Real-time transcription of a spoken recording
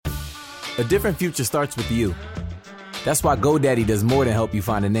A different future starts with you. That's why GoDaddy does more than help you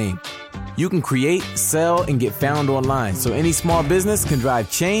find a name. You can create, sell, and get found online so any small business can drive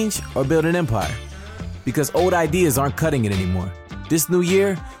change or build an empire. Because old ideas aren't cutting it anymore. This new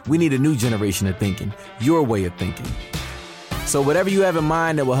year, we need a new generation of thinking, your way of thinking. So whatever you have in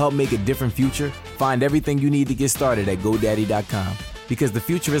mind that will help make a different future, find everything you need to get started at GoDaddy.com. Because the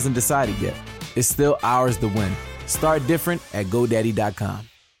future isn't decided yet. It's still ours to win. Start different at GoDaddy.com.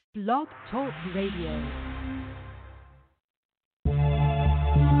 Blog Talk Radio.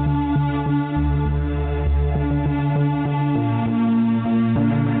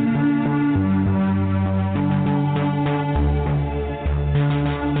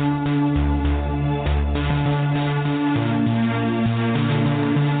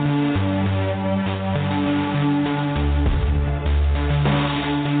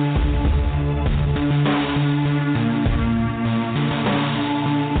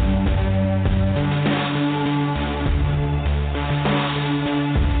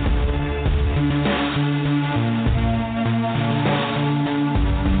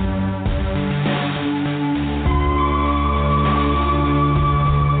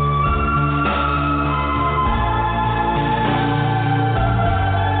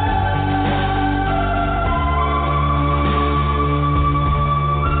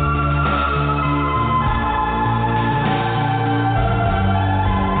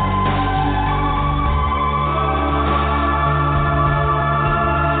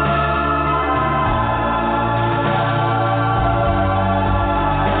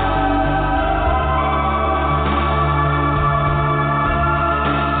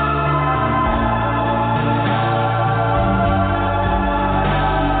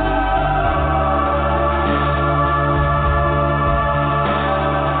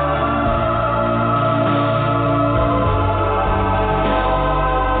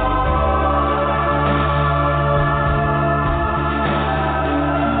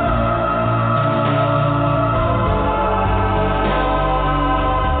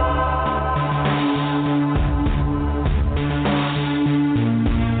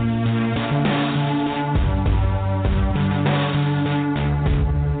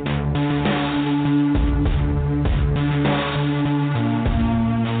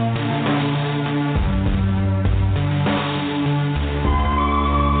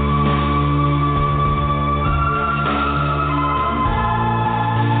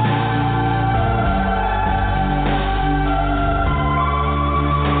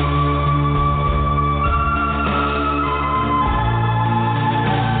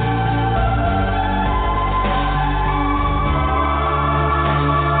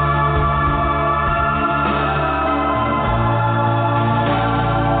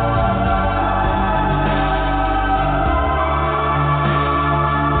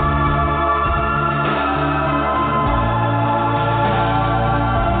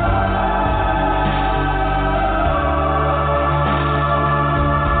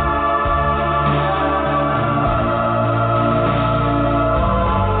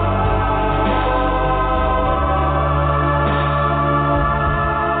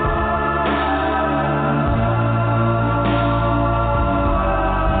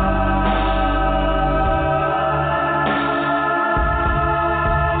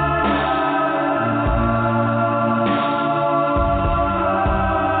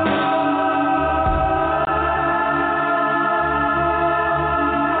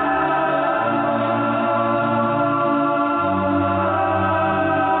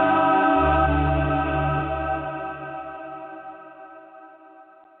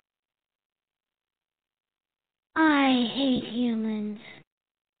 I hate humans.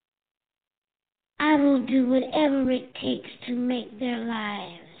 I will do whatever it takes to make their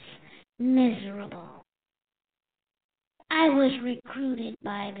lives miserable. I was recruited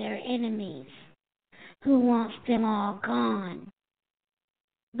by their enemies, who wants them all gone.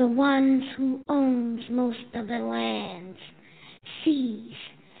 The ones who owns most of the lands, seas,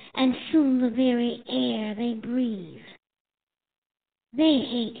 and soon the very air they breathe. They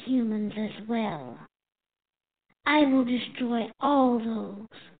hate humans as well. I will destroy all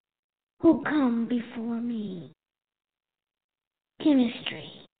those who come before me. Kemetstry.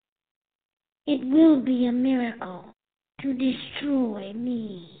 It will be a miracle to destroy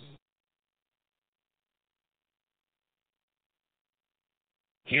me.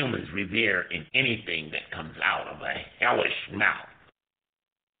 Humans revere in anything that comes out of a hellish mouth.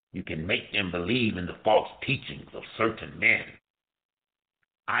 You can make them believe in the false teachings of certain men.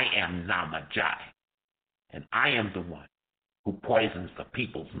 I am Namajai, and I am the one who poisons the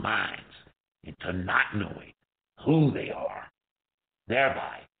people's minds into not knowing who they are,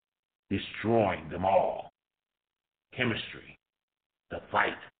 thereby destroying them all. Kemetstry, the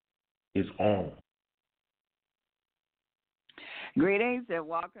fight is on. Greetings and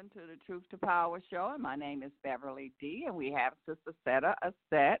welcome to the Truth to Power show. And my name is Beverly D. And we have Sister Seta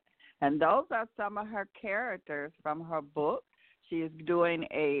Aset. And those are some of her characters from her book. She is doing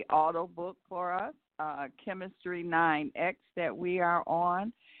a auto book for us, Kemetstry 9X, that we are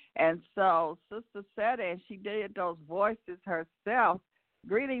on. And so Sister Seta, and she did those voices herself.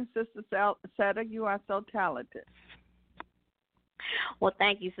 Greetings, Sister Seta. You are so talented. Well,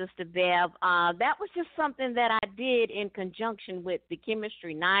 thank you, Sister Bev. That was just something that I did in conjunction with the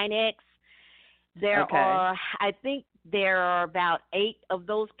Kemetstry 9X. I think there are about 8 of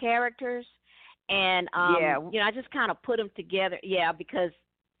those characters. And, I just kind of put them together. Yeah, because,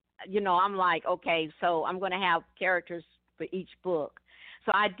 I'm like, okay, so I'm going to have characters for each book.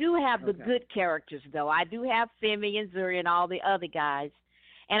 So I do have the good characters, though. I do have Femi and Zuri and all the other guys.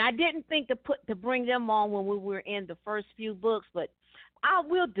 And I didn't think to bring them on when we were in the first few books, but I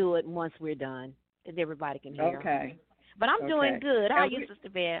will do it once we're done, as everybody can hear. Okay. But I'm doing good. How are you, Sister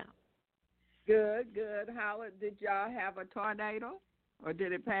Bear? Good. How did y'all have a tornado, or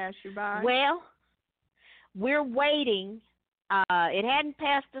did it pass you by? Well, we're waiting. It hadn't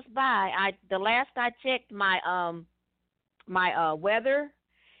passed us by. The last I checked my weather,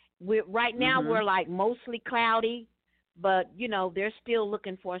 right now we're like mostly cloudy, but they're still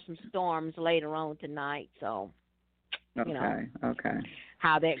looking for some storms later on tonight. So, okay,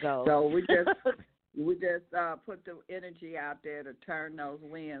 how that goes. So we just put the energy out there to turn those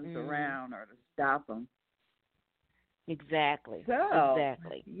winds around or to stop them. Exactly.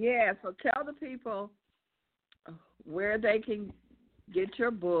 Yeah. So tell the people where they can get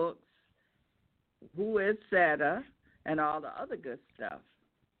your books, who is Seta, and all the other good stuff.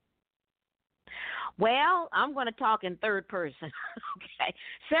 Well, I'm going to talk in third person. Okay.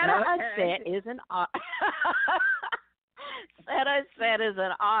 Seta Aset is an Seta Aset is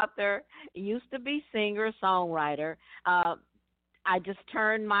an author. Used to be singer, songwriter. I just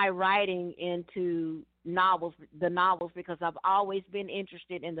turned my writing into the novels, because I've always been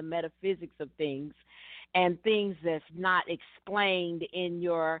interested in the metaphysics of things and things that's not explained in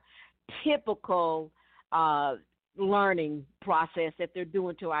your typical learning process that they're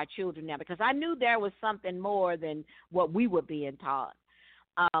doing to our children now, because I knew there was something more than what we were being taught.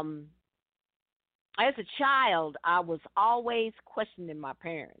 As a child, I was always questioning my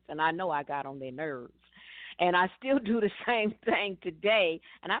parents, and I know I got on their nerves. And I still do the same thing today,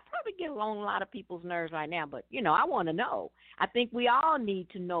 and I probably get on a lot of people's nerves right now, but, I want to know. I think we all need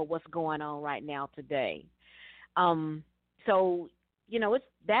to know what's going on right now today. So,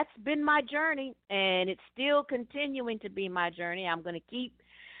 that's been my journey, and it's still continuing to be my journey. I'm going to keep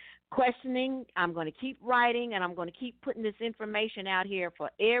questioning, I'm going to keep writing, and I'm going to keep putting this information out here for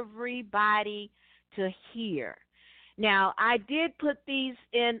everybody to hear. Now, I did put these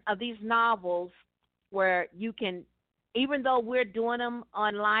novels where you can, even though we're doing them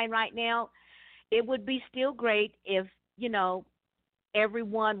online right now, it would be still great if,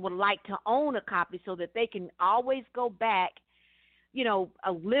 everyone would like to own a copy so that they can always go back,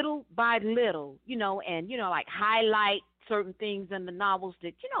 a little by little, and, like highlight certain things in the novels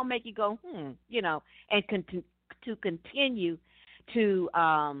that, make you go, and to continue to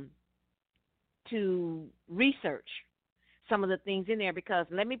research some of the things in there, because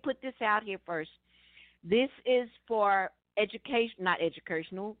let me put this out here first. This is for not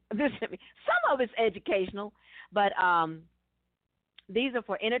educational. Some of it's educational, but these are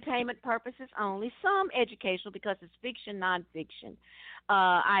for entertainment purposes only. Some educational because it's fiction, nonfiction.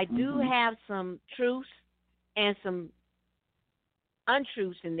 I do have some truths and some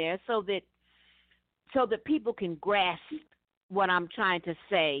untruths in there, so that people can grasp what I'm trying to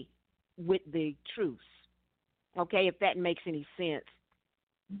say with the truths. Okay, if that makes any sense.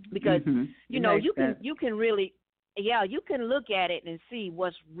 Because you can really you can look at it and see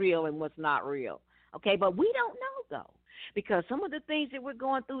what's real and what's not real. Okay, but we don't know though, because some of the things that we're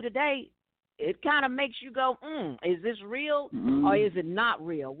going through today, it kind of makes you go, is this real or is it not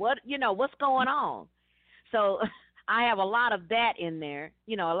real? What's going on? So I have a lot of that in there,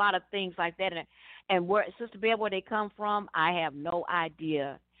 a lot of things like that. And where, Sister Bear, where they come from, I have no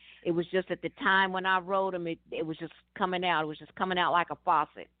idea. It was just at the time when I wrote them, it was just coming out. It was just coming out like a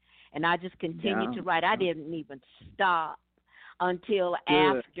faucet. And I just continued to write. I didn't even stop until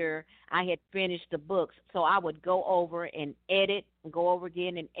after I had finished the books. So I would go over and edit and go over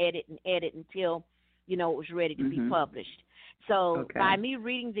again and edit until, it was ready to be published. So by me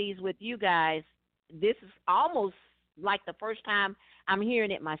reading these with you guys, this is almost like the first time I'm hearing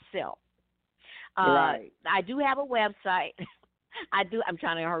it myself. Right. I do have a website. I'm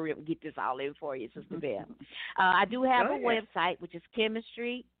trying to hurry up and get this all in for you, Sister Bell. I do have a website, which is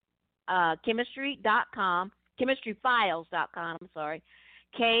Kemetstry, Kemetstry.com, Kemetstryfiles.com, I'm sorry,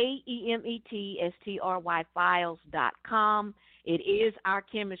 Kemetstry files.com. It is our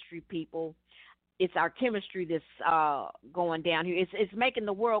chemistry, people. It's our chemistry that's going down here. It's making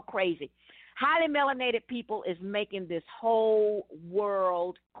the world crazy. Highly melanated people is making this whole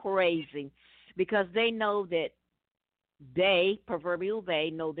world crazy because they know that proverbial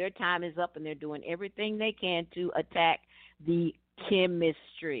they, know their time is up and they're doing everything they can to attack the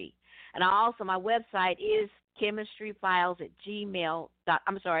chemistry. And also, my website is chemistryfiles@gmail.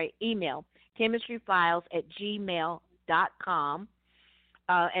 Email chemistryfiles@gmail.com.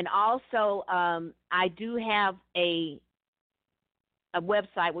 And also, I do have a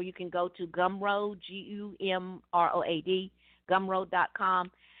website where you can go to Gumroad, Gumroad,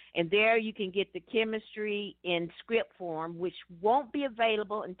 Gumroad.com, and there you can get the chemistry in script form, which won't be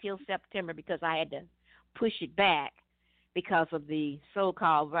available until September because I had to push it back because of the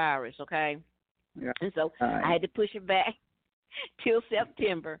so-called virus, okay? Yeah. And so I had to push it back till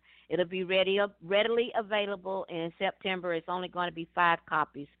September. It'll be readily available in September. It's only going to be 5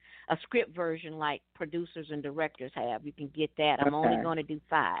 copies, a script version like producers and directors have. You can get that. I'm only going to do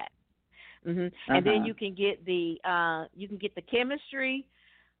 5. And then you can get the chemistry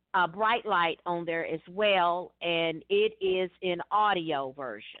bright light on there as well, and it is in audio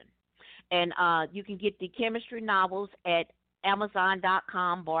version. And you can get the chemistry novels at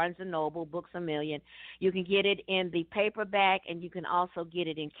Amazon.com, Barnes & Noble, Books A Million. You can get it in the paperback, and you can also get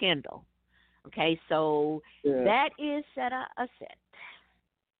it in Kindle. Okay, so that is Seta Aset.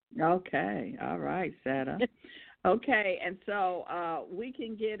 Okay, all right, Seta. Okay, and so we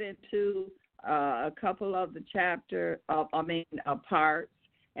can get into a couple of the parts,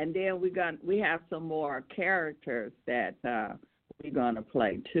 and then we have some more characters that we're going to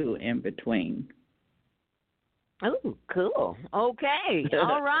play, too, in between. Oh, cool. Okay.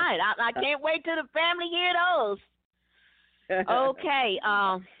 All right. I can't wait till the family hear those. Okay.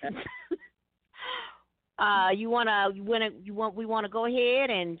 We want to go ahead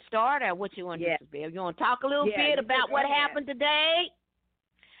and start, or what you want to do, Bill? You want to talk a little bit about what happened today?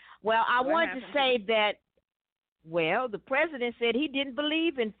 Well, I wanted to say that. Well, the president said he didn't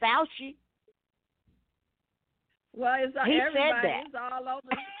believe in Fauci. Well, he everybody said that. Is all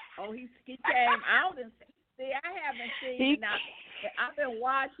over. Oh, he came out and said. See, I haven't seen. I've been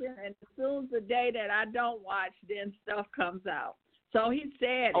watching, and as soon as the day that I don't watch, then stuff comes out. So he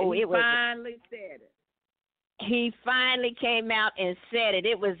said it. He finally said it. He finally came out and said it.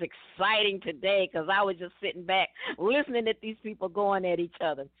 It was exciting today because I was just sitting back listening to these people going at each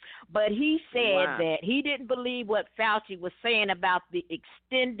other. But he said that he didn't believe what Fauci was saying about the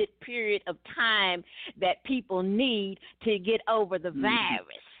extended period of time that people need to get over the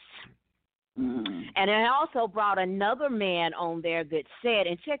virus. And it also brought another man on there that said,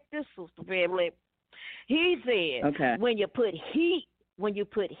 and check this, Sister Beverly. He said, when you put heat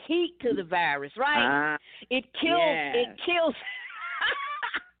to the virus, right? It kills. Yeah. It kills.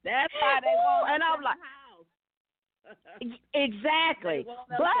 That's why they want. And I'm like, exactly.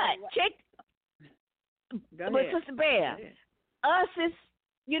 But check. But Sister Bear, us is,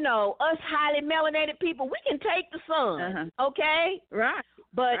 us highly melanated people, we can take the sun, okay? Right.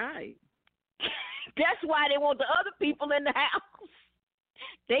 But that's why they want the other people in the house.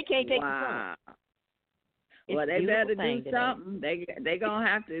 They can't take the sun. Well, they better do something. They gonna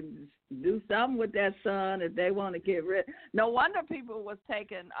have to do something with that sun if they want to get rid. No wonder people was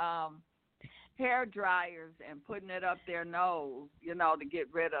taking hair dryers and putting it up their nose, to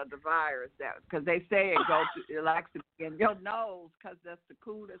get rid of the virus. Because they say it likes to be in your nose because that's the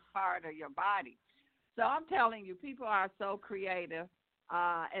coolest part of your body. So I'm telling you, people are so creative.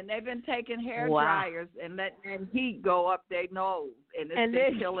 And they've been taking hair dryers and letting that heat go up their nose, and it's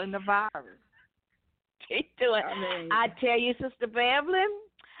been killing the virus. Keep doing. I tell you, Sister Beverly,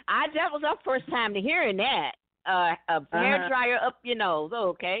 that was our first time to hearing that. A hair dryer up your nose.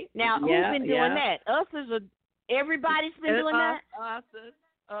 Okay. Now, who's been doing that? Everybody's been doing that?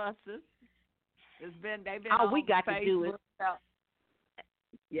 Us. They've been all we got Facebook. To do is.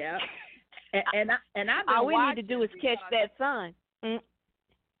 Yeah. And I've been all we need to do is catch that sun.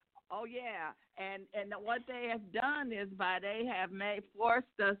 Oh yeah, and what they have done is they have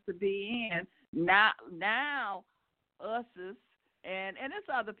forced us to be in now us and it's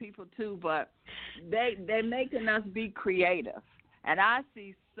other people too, but they're making us be creative, and I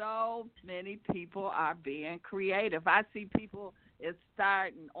see so many people are being creative. I see people is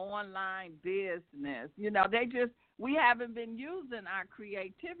starting online business. we haven't been using our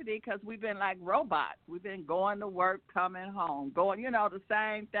creativity because we've been like robots. We've been going to work, coming home, going, the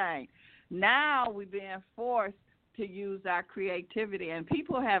same thing. Now we're being forced to use our creativity, and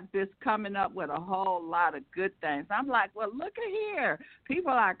people have just coming up with a whole lot of good things. I'm like, well, look at here.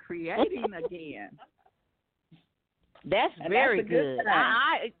 People are creating again. That's very good.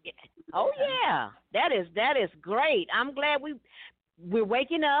 Oh yeah, that is great. I'm glad we're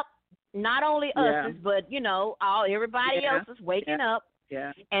waking up. Not only us, but everybody else is waking up.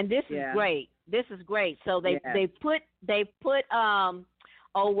 Yeah. And this is great. This is great. So they put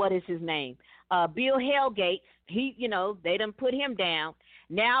what is his name? Bill Hellgates. He they done put him down.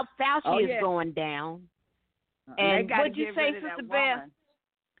 Now Fauci is going down. And what'd you say, Sister Beth?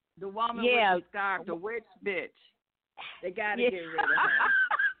 The woman with the scarf, the witch bitch. They got to get rid of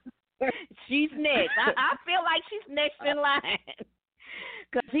her. She's next. I feel like she's next in line.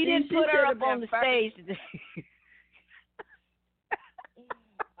 Because he didn't put her up on the stage today.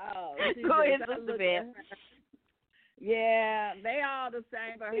 Go ahead, Sister Beth. Yeah, they all the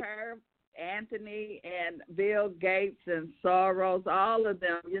same for her. Anthony and Bill Gates and Soros, all of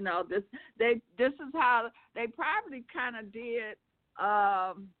them. This is how they probably kind of did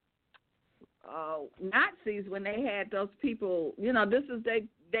Nazis when they had those people. This is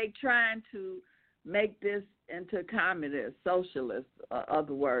they trying to make this into communist, socialist,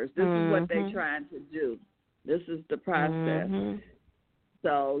 other words. This is what they're trying to do. This is the process.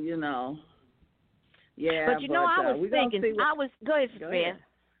 So, yeah. But I was thinking, go ahead, Sophia.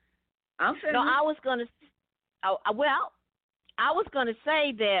 I'm finished. No, I was going to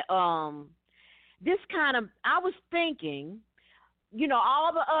say that this kind of, I was thinking,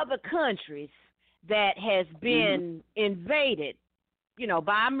 all the other countries that has been invaded,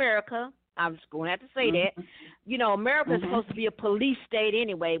 by America. I'm just going to have to say that. America is supposed to be a police state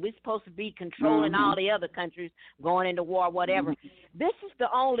anyway. We're supposed to be controlling all the other countries going into war, whatever. This is the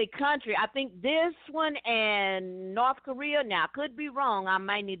only country. I think this one and North Korea, now I could be wrong. I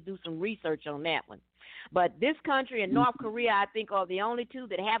might need to do some research on that one. But this country and North Korea, I think, are the only two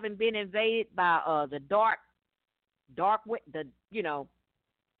that haven't been invaded by the dark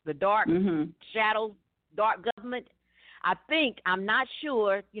shadow, dark government. I think, I'm not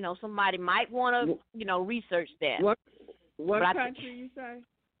sure, somebody might want to, research that. What country you say?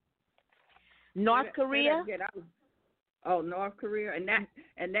 North Korea. North Korea.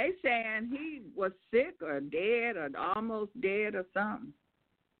 And they saying he was sick or dead or almost dead or something.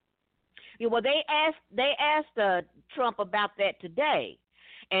 Yeah, well, they asked Trump about that today.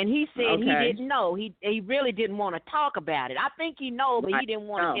 And he said he didn't know. He really didn't want to talk about it. I think he knows, but he didn't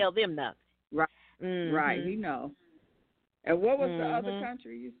want to tell them nothing. Right. Right, he knows. And what was the other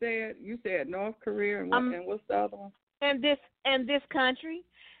country you said? You said North Korea, and what's the other one? And this country.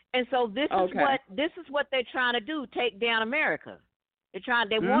 And so this is what they're trying to do, take down America. They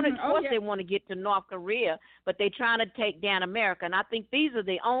want to, of course, they want to get to North Korea, but they're trying to take down America. And I think these are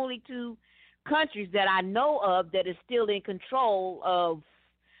the only two countries that I know of that is still in control of,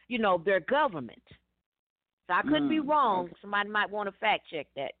 their government. So I could be wrong. Okay. Somebody might want to fact check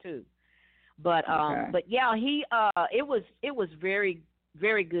that too. But yeah, it was very,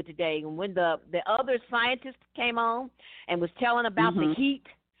 very good today. And when the other scientist came on and was telling about the heat,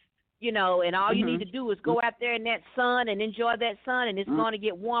 and all you need to do is go out there in that sun and enjoy that sun, and it's going to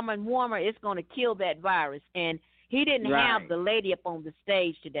get warmer and warmer. It's going to kill that virus. And he didn't have the lady up on the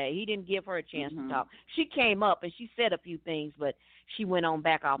stage today. He didn't give her a chance to talk. She came up and she said a few things, but she went on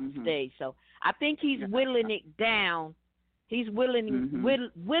back off the stage. So I think he's whittling it down. He's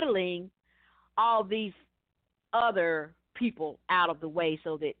whittling all these other people out of the way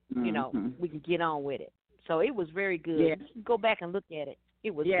so that, we can get on with it. So it was very good. Yeah. Go back and look at it.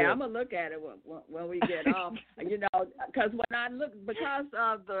 It was good. I'm going to look at it when we get off, because when I look, because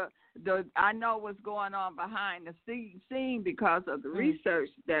of the I know what's going on behind the scene because of the research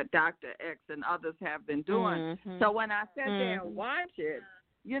that Dr. X and others have been doing. So when I sit there and watch it,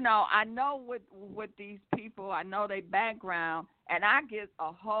 I know with these people, I know their background, and I get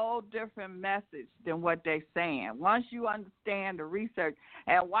a whole different message than what they're saying. Once you understand the research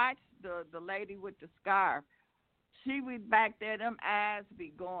and watch the lady with the scarf, she be back there, them eyes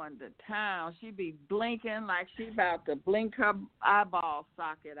be going to town. She be blinking like she about to blink her eyeball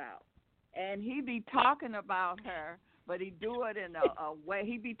socket out. And he be talking about her, but he do it in a way.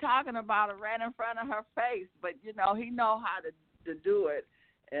 He be talking about her right in front of her face, but, he know how to do it,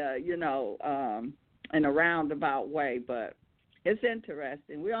 in a roundabout way. But it's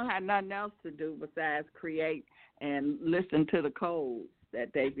interesting. We don't have nothing else to do besides create and listen to the codes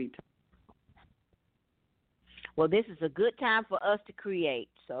that they be talking. Well, this is a good time for us to create.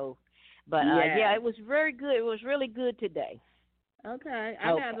 So But yeah, it was very good. It was really good today. Okay,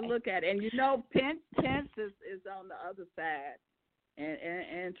 I got to look at it. And Pence is on the other side,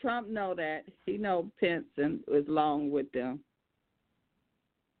 and Trump know that. He know Pence and is along with them.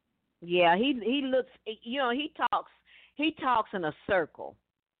 Yeah, he looks. He talks in a circle.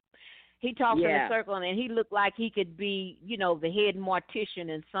 He talks in a circle, and he looked like he could be, the head mortician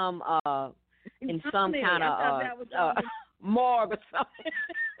in some kind of morgue or something.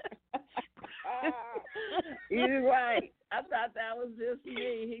 You're right. I thought that was just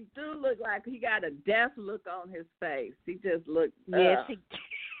me. He do look like he got a death look on his face. He just looked. Yes.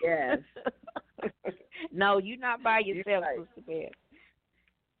 Yes. No, you're not by yourself, right. Sister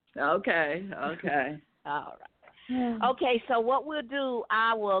Beth. Okay. All right. Okay, so what we'll do,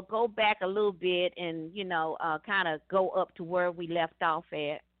 I will go back a little bit and, kind of go up to where we left off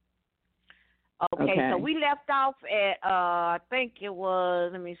at. Okay, so we left off at, I think it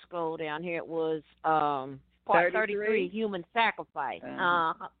was, let me scroll down here, it was part 33, human sacrifice.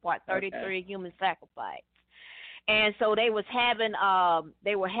 Part 33, human sacrifice. And so they were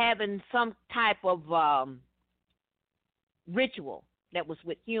having some type of ritual that was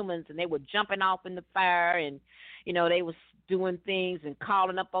with humans, and they were jumping off in the fire, and, they was doing things and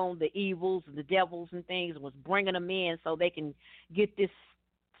calling up on the evils and the devils and things, and was bringing them in so they can get this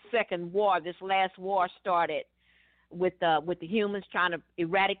second war, this last war started with the humans trying to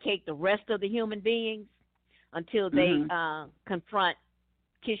eradicate the rest of the human beings until they confront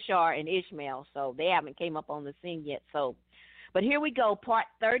Kishar and Ishmael. So they haven't came up on the scene yet. So, but here we go, part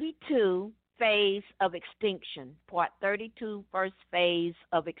 32, phase of extinction. Part 32, first phase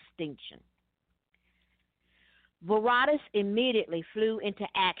of extinction. Varatus immediately flew into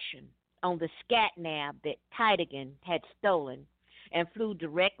action on the scat-nav that Titigan had stolen and flew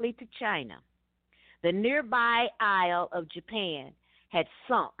directly to China. The nearby isle of Japan had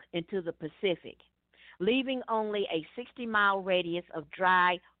sunk into the Pacific, leaving only a 60-mile radius of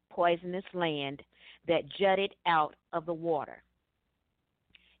dry, poisonous land that jutted out of the water.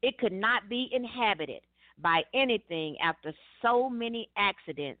 It could not be inhabited by anything after so many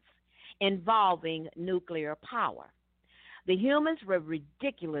accidents involving nuclear power. The humans were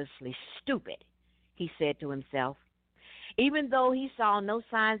ridiculously stupid, he said to himself. Even though he saw no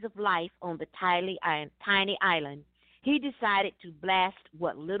signs of life on the tiny island, he decided to blast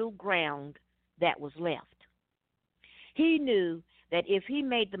what little ground that was left. He knew that if he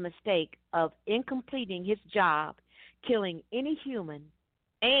made the mistake of incompleting his job, killing any human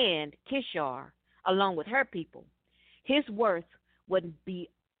and Kishar along with her people, his worth would be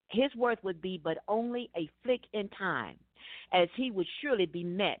but only a flick in time, as he would surely be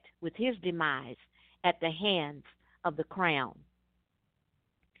met with his demise at the hands of the crown.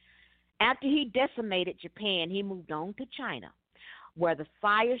 After he decimated Japan, he moved on to China, where the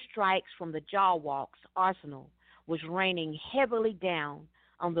fire strikes from the Jawalk's arsenal was raining heavily down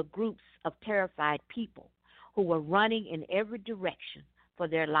on the groups of terrified people who were running in every direction for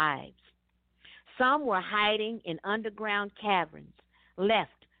their lives. Some were hiding in underground caverns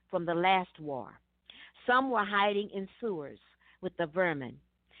left from the last war. Some were hiding in sewers with the vermin.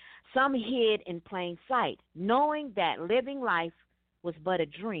 Some hid in plain sight, knowing that living life was but a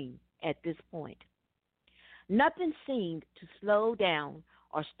dream at this point. Nothing seemed to slow down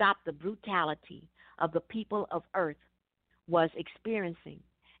or stop the brutality of the people of Earth was experiencing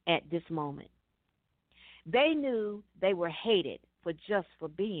at this moment. They knew they were hated for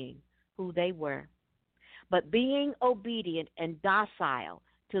being who they were, but being obedient and docile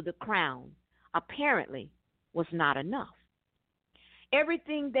to the crown apparently was not enough.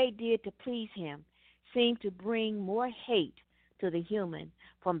 Everything they did to please him seemed to bring more hate to the human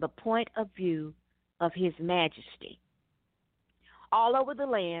from the point of view of his majesty. All over the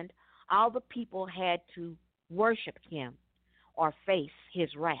land, all the people had to worship him or face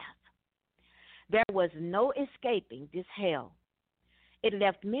his wrath. There was no escaping this hell. It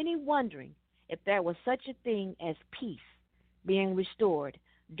left many wondering if there was such a thing as peace being restored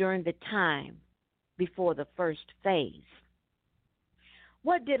during the time before the first phase.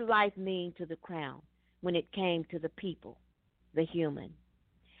 What did life mean to the crown when it came to the people, the human?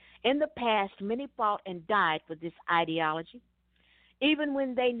 In the past, many fought and died for this ideology, even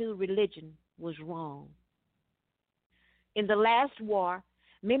when they knew religion was wrong. In the last war,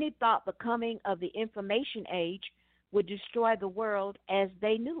 many thought the coming of the information age would destroy the world as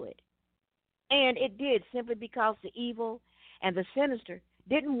they knew it. And it did, simply because the evil and the sinister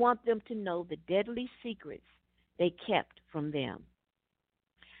didn't want them to know the deadly secrets they kept from them.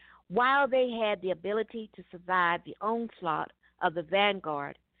 While they had the ability to survive the onslaught of the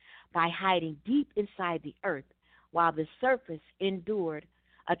vanguard by hiding deep inside the earth, while the surface endured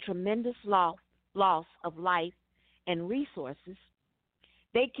a tremendous loss of life and resources,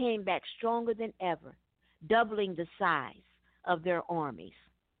 they came back stronger than ever, doubling the size of their armies.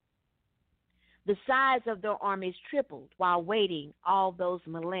 The size of their armies tripled while waiting all those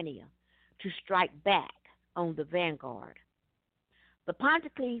millennia to strike back on the vanguard. The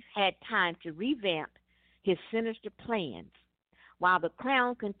Ponticles had time to revamp his sinister plans while the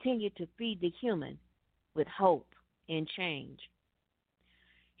crown continued to feed the human with hope and change.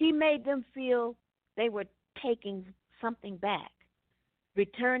 He made them feel they were taking something back,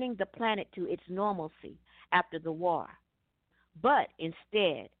 returning the planet to its normalcy after the war, but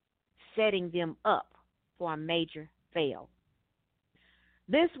instead setting them up for a major fail.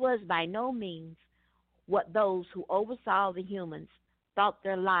 This was by no means what those who oversaw the humans thought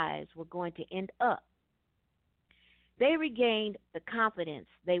their lives were going to end up. They regained the confidence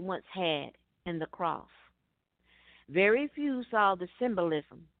they once had in the cross. Very few saw the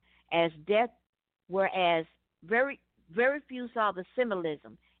symbolism as death, whereas very few saw the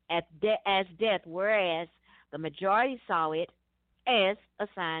symbolism as death, whereas the majority saw it as a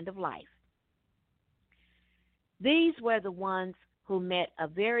sign of life. These were the ones who met a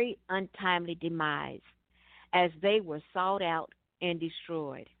very untimely demise as they were sought out and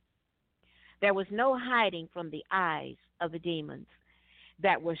destroyed. There was no hiding from the eyes of the demons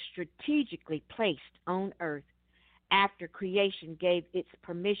that were strategically placed on earth after creation gave its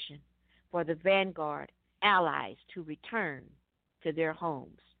permission for the vanguard allies to return to their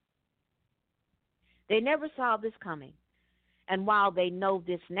homes. They never saw this coming, and while they know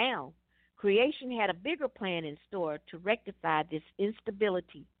this now, creation had a bigger plan in store to rectify this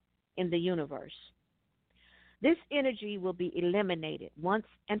instability in the universe. This energy will be eliminated once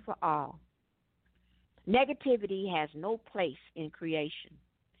and for all. Negativity has no place in creation.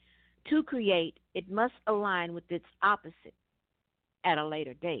 To create, it must align with its opposite at a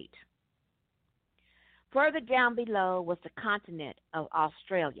later date. Further down below was the continent of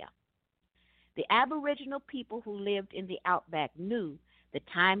Australia. The Aboriginal people who lived in the outback knew the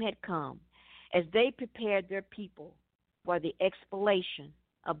time had come as they prepared their people for the expulsion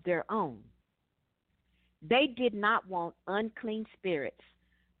of their own. They did not want unclean spirits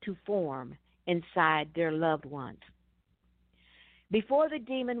to form inside their loved ones. Before the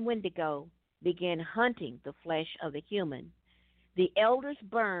demon Wendigo began hunting the flesh of the human, the elders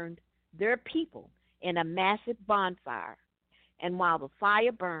burned their people in a massive bonfire, and while the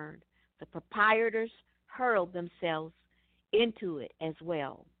fire burned, the proprietors hurled themselves into it as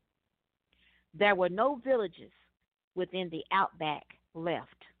well. There were no villages within the outback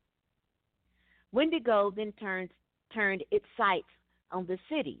left. Wendigo then turned its sights on the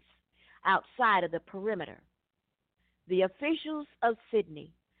cities outside of the perimeter. The officials of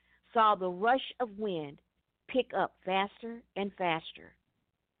Sydney saw the rush of wind pick up faster and faster.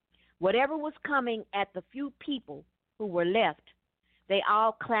 Whatever was coming at the few people who were left, they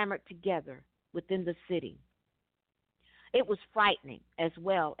all clamored together within the city. It was frightening as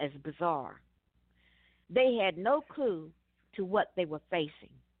well as bizarre. They had no clue to what they were facing.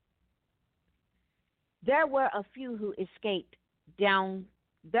 There were a few who escaped down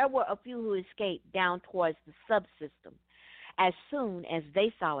towards the subsystem as soon as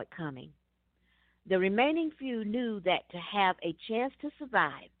they saw it coming. The remaining few knew that to have a chance to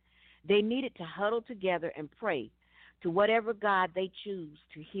survive, they needed to huddle together and pray to whatever God they choose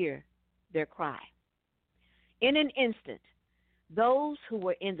to hear their cry. In an instant, those who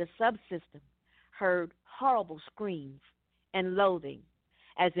were in the subsystem heard horrible screams and loathing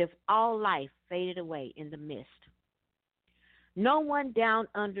as if all life faded away in the mist. No one down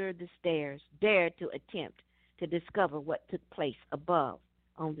under the stairs dared to attempt to discover what took place above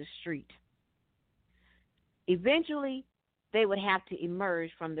on the street. Eventually, they would have to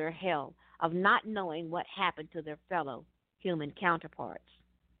emerge from their hell of not knowing what happened to their fellow human counterparts.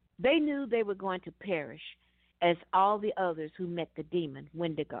 They knew they were going to perish as all the others who met the demon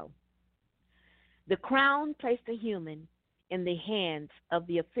Wendigo. The crown placed the human in the hands of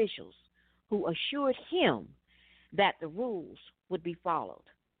the officials who assured him that the rules would be followed.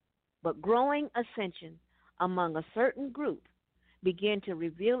 But growing ascension among a certain group began to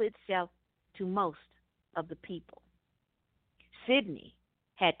reveal itself to most of the people. Sydney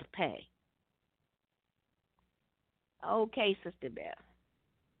had to pay. Okay, Sister Beth.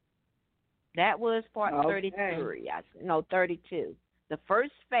 That was part 33. 32. The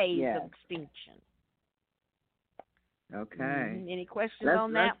first phase of extinction. Okay. Any questions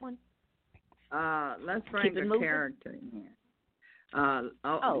on that one? Let's bring the character in.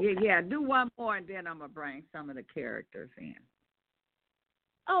 Yeah, do one more, and then I'm going to bring some of the characters in.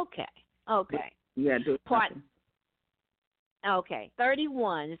 Okay. Yeah, do part. Okay,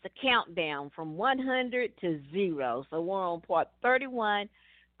 31 is the countdown from 100 to 0. So we're on part 31,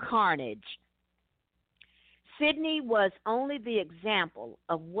 carnage. Sydney was only the example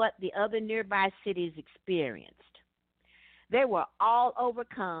of what the other nearby cities experienced. They were all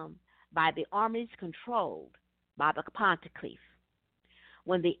overcome by the armies controlled by the Ponticlef.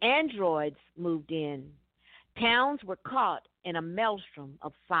 When the androids moved in, towns were caught in a maelstrom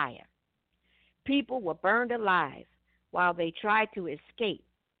of fire. People were burned alive while they tried to escape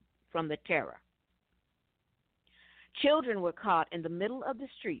from the terror. Children were caught in the middle of the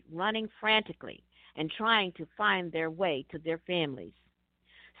street running frantically and trying to find their way to their families.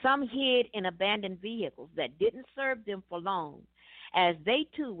 Some hid in abandoned vehicles that didn't serve them for long, as they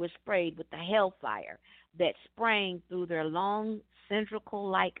too were sprayed with the hellfire that sprang through their long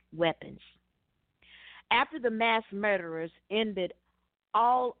cylindrical-like weapons. After the mass murderers ended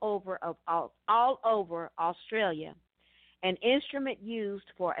all over Australia, an instrument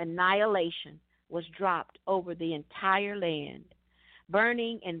used for annihilation was dropped over the entire land,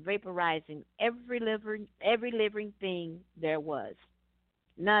 burning and vaporizing every living thing there was.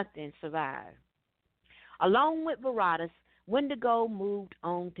 Nothing survived. Along with Viratus, Wendigo moved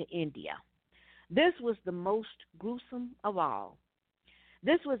on to India. This was the most gruesome of all.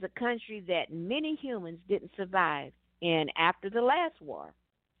 This was a country that many humans didn't survive in after the last war.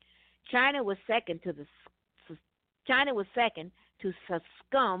 China was second to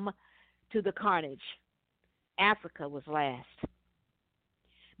succumb to the carnage. Africa was last.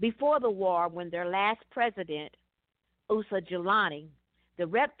 Before the war, when their last president, Usa Jelani, the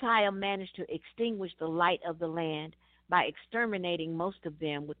reptile managed to extinguish the light of the land by exterminating most of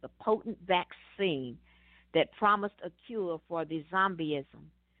them with a potent vaccine that promised a cure for the zombieism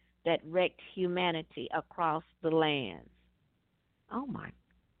that wrecked humanity across the lands. Oh my,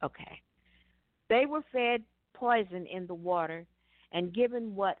 okay. They were fed poison in the water and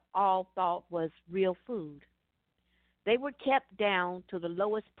given what all thought was real food. They were kept down to the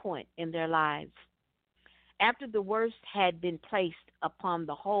lowest point in their lives. After the worst had been placed upon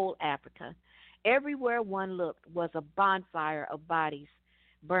the whole Africa, everywhere one looked was a bonfire of bodies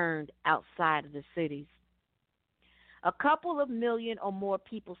burned outside of the cities. A couple of million or more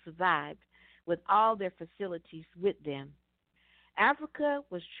people survived with all their facilities with them. Africa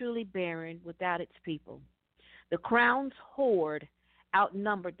was truly barren without its people. The crown's horde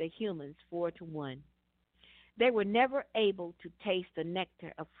outnumbered the humans 4-1. They were never able to taste the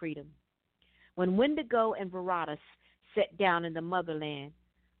nectar of freedom. When Wendigo and Viratus sat down in the motherland,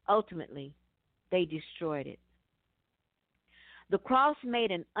 ultimately, they destroyed it. The cross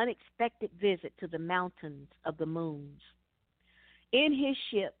made an unexpected visit to the mountains of the moons. In his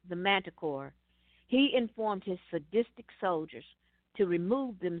ship, the Manticore, he informed his sadistic soldiers to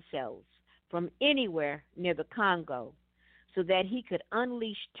remove themselves from anywhere near the Congo so that he could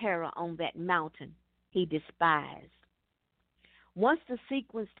unleash terror on that mountain he despised. Once the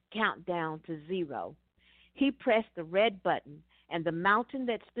sequenced countdown to 0, he pressed the red button, and the mountain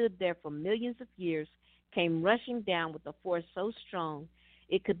that stood there for millions of years came rushing down with a force so strong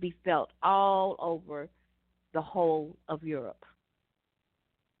it could be felt all over the whole of Europe.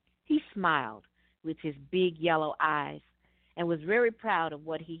 He smiled with his big yellow eyes and was very proud of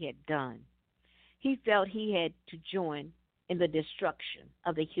what he had done. He felt he had to join in the destruction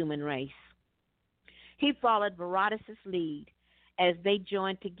of the human race. He followed Viratus' lead as they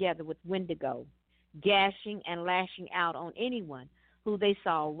joined together with Wendigo, gashing and lashing out on anyone who they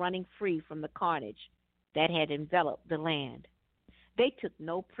saw running free from the carnage that had enveloped the land. They took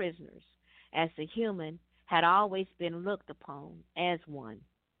no prisoners, as the human had always been looked upon as one.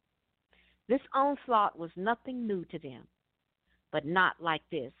 This onslaught was nothing new to them, but not like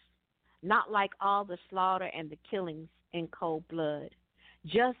this, not like all the slaughter and the killings in cold blood,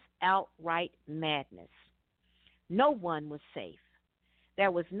 just outright madness. No one was safe.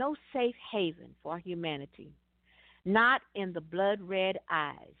 There was no safe haven for humanity, not in the blood-red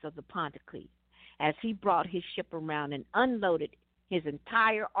eyes of the Ponticlef, as he brought his ship around and unloaded his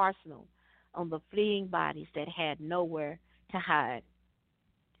entire arsenal on the fleeing bodies that had nowhere to hide.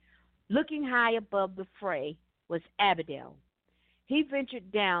 Looking high above the fray was Abadel. He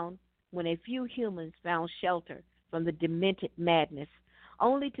ventured down when a few humans found shelter from the demented madness,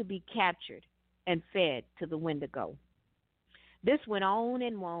 only to be captured and fed to the Wendigo. This went on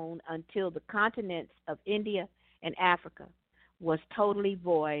and on until the continents of India and Africa was totally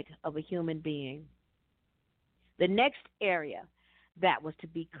void of a human being. The next area that was to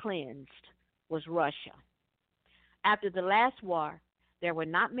be cleansed was Russia. After the last war, there were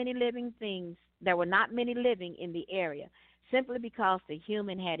not many living in the area, simply because the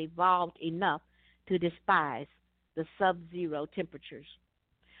human had evolved enough to despise the sub-zero temperatures.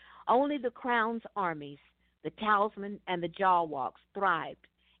 Only the Crown's armies, the Talisman and the Jawwalks, thrived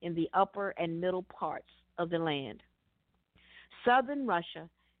in the upper and middle parts of the land. Southern Russia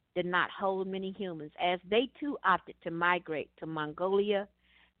did not hold many humans, as they too opted to migrate to Mongolia,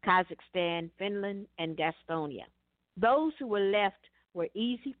 Kazakhstan, Finland, and Gastonia. Those who were left were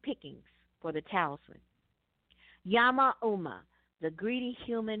easy pickings for the Talisman. Yama Uma, the greedy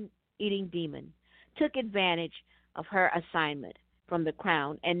human-eating demon, took advantage of her assignment from the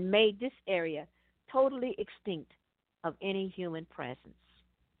Crown and made this area totally extinct of any human presence.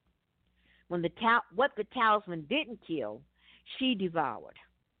 What the Talisman didn't kill, she devoured.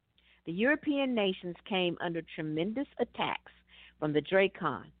 The European nations came under tremendous attacks from the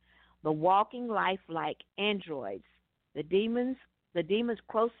Dracon, the walking lifelike androids, the demons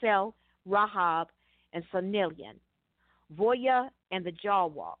Krosel, Rahab, and Sonilian, Voya, and the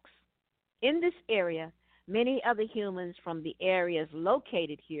Jawwalks. In this area, many other humans from the areas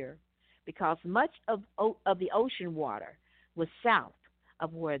located here, because much of the ocean water was south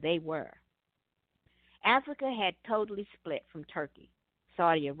of where they were. Africa had totally split from Turkey,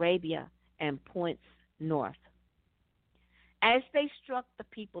 Saudi Arabia, and points north. As they struck the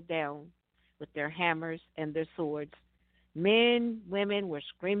people down with their hammers and their swords, men, women were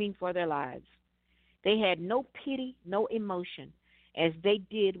screaming for their lives. They had no pity, no emotion, as they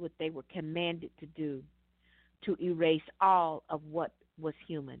did what they were commanded to do, to erase all of what was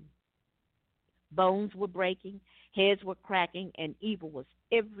human. Bones were breaking, heads were cracking, and evil was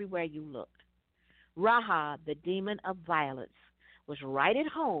everywhere you looked. Rahab, the demon of violence, was right at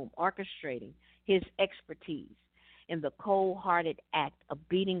home orchestrating his expertise in the cold-hearted act of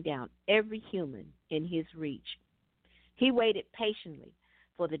beating down every human in his reach. He waited patiently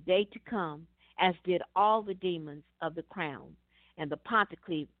for the day to come, as did all the demons of the Crown and the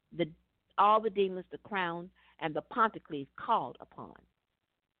Ponticleve, all the demons the Crown and the Ponticleve called upon.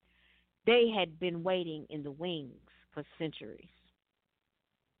 They had been waiting in the wings for centuries.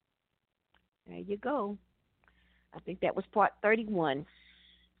 There you go. I think that was part 31,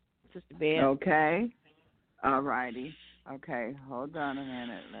 Sister Bear. Okay. All righty. Okay, hold on a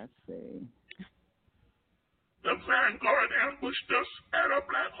minute. Let's see. The Vanguard ambushed us at a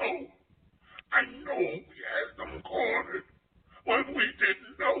black hole. I know we had them cornered. What we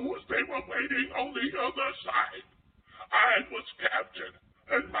didn't know was they were waiting on the other side. I was captured,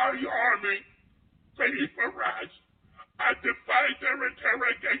 and my army vaporized. I defied their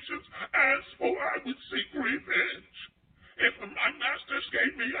interrogations and swore I would seek revenge. If my masters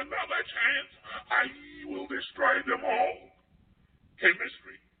gave me another chance, I will destroy them all.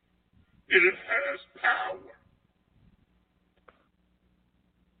 Kemetstry, it has power.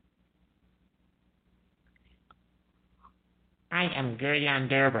 I am Guryan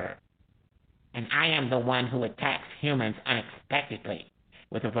Derber, and I am the one who attacks humans unexpectedly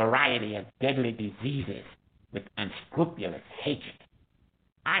with a variety of deadly diseases with unscrupulous hatred.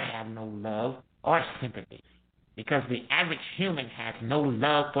 I have no love or sympathy because the average human has no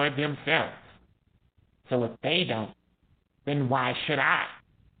love for themselves. So if they don't, then why should I?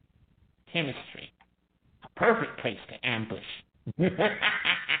 Kemetstry, a perfect place to ambush.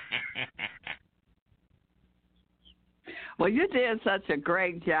 Well, you did such a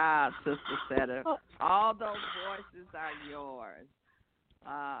great job, Sister Seta. All those voices are yours.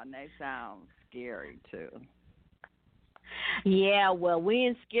 And they sound scary, too. Yeah, well, we're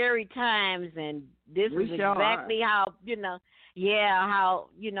in scary times, and this is exactly how, how,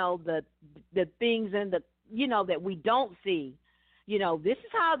 the things and that we don't see, this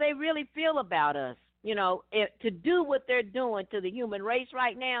is how they really feel about us. To do what they're doing to the human race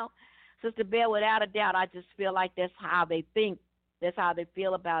right now, Sister Bell, without a doubt, I just feel like that's how they think. That's how they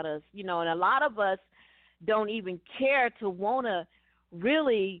feel about us. And a lot of us don't even care to want to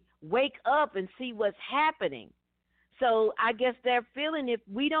really wake up and see what's happening. So I guess they're feeling if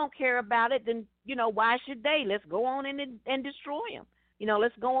we don't care about it, then, why should they? Let's go on and destroy them.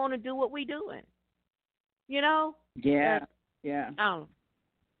 Let's go on and do what we're doing. Yeah, yeah.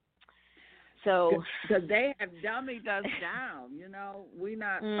 So, because they have dummied us down, we're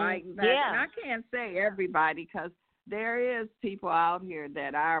not fighting back. Yeah. And I can't say everybody, because there is people out here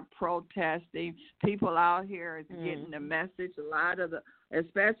that are protesting. People out here is getting the message. A lot of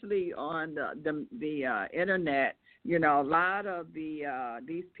especially on the internet, a lot of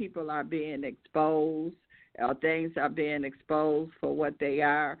these people are being exposed. Things are being exposed for what they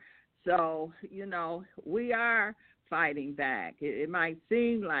are. So, we are fighting back. It might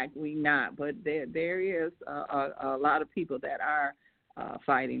seem like we not, but there is a lot of people that are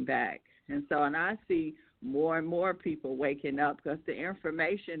fighting back. And I see more and more people waking up because the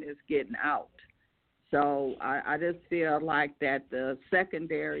information is getting out. So I just feel like that the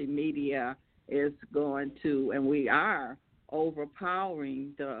secondary media is going to, and we are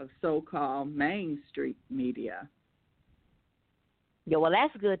overpowering the so-called mainstream media. Yeah, well,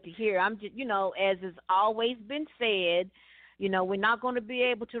 that's good to hear. I'm just, as has always been said, we're not going to be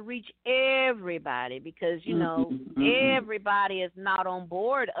able to reach everybody because, everybody is not on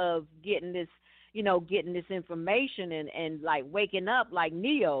board of getting this, getting this information and like waking up like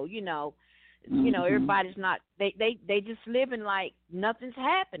Neo, everybody's not, they just living like nothing's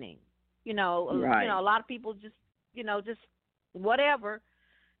happening. Right. A lot of people just, just whatever,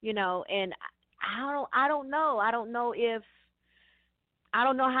 and I don't know. I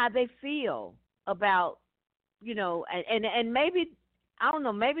don't know how they feel about, and maybe, I don't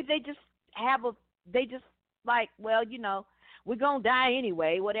know, maybe they just like, well, we're going to die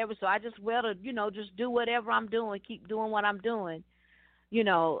anyway, whatever. So I just just do whatever I'm doing, keep doing what I'm doing.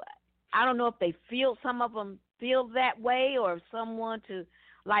 I don't know if some of them feel that way, or if someone to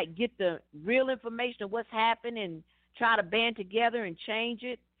like get the real information of what's happened and try to band together and change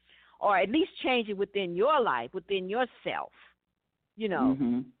it, or at least change it within your life, within yourself.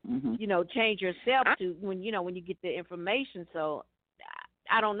 Change yourself to when you get the information. So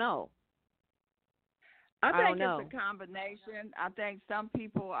I don't know. I think it's a combination. I think some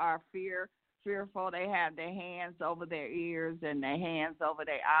people are fearful. They have their hands over their ears and their hands over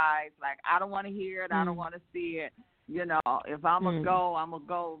their eyes. Like, I don't want to hear it. I don't want to see it. If I'm going to go, I'm going to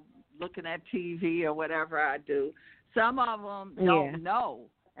go looking at TV or whatever I do. Some of them don't know.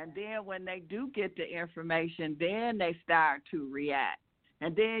 And then when they do get the information, then they start to react.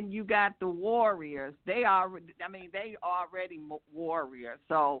 And then you got the warriors. They already warriors.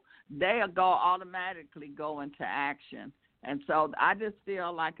 So they'll automatically go into action. And so I just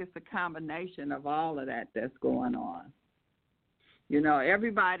feel like it's a combination of all of that that's going on.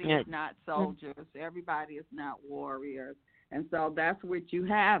 Everybody is not soldiers. Everybody is not warriors. And so that's what you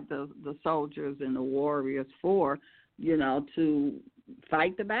have the soldiers and the warriors for, to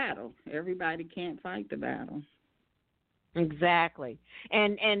fight the battle. Everybody can't fight the battle. Exactly.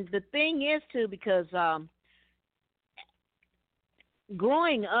 And the thing is, too, because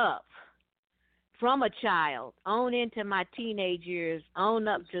growing up from a child on into my teenage years, on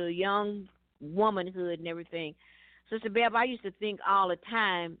up to young womanhood and everything, Sister Bev, I used to think all the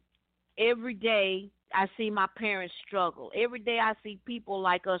time, every day I see my parents struggle. Every day I see people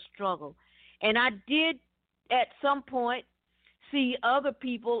like us struggle. And I did, at some point, see other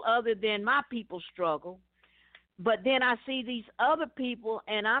people other than my people struggle. But then I see these other people,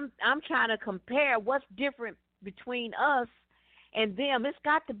 and I'm trying to compare what's different between us and them. It's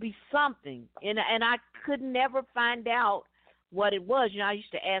got to be something. And I could never find out what it was. I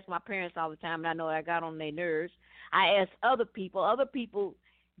used to ask my parents all the time, and I know I got on their nerves. I asked other people,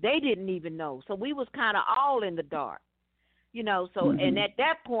 they didn't even know. So we was kind of all in the dark, So, and at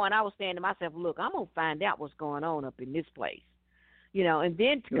that point, I was saying to myself, look, I'm going to find out what's going on up in this place, And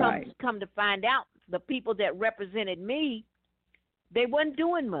then to come to find out, the people that represented me, they wasn't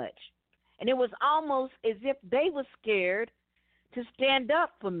doing much. And it was almost as if they were scared to stand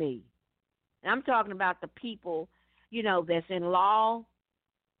up for me. And I'm talking about the people, that's in law,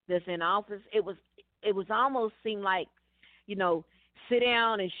 that's in office. It was almost seemed like, sit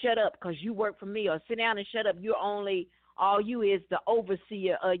down and shut up because you work for me, or sit down and shut up. All you is the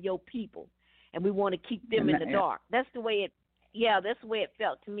overseer of your people. And we want to keep them in the dark. That's the way it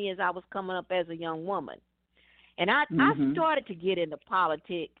felt to me as I was coming up as a young woman. And I started to get into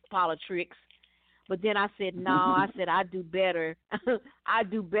politics, but then I said, no, I'd do better. I'd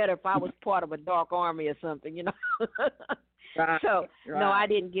do better if I was part of a dark army or something, So, no, I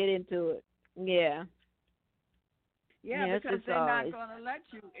didn't get into it. Yeah. Yeah, because they're not going to let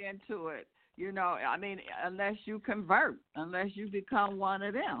you into it, unless you convert, unless you become one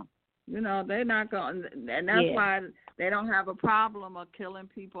of them. They're not going, and that's why they don't have a problem of killing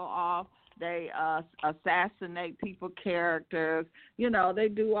people off. They assassinate people's characters. They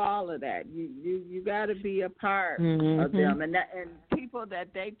do all of that. You got to be a part of them, and people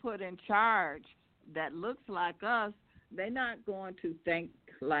that they put in charge that looks like us, they're not going to think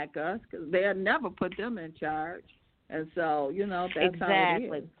like us because they'll never put them in charge. And so that's how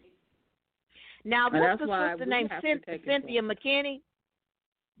it is. Now, what's the sister named Cynthia McKinney?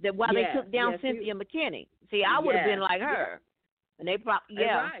 That why they took down Cynthia McKinney. See, I would have been like her. And they probably,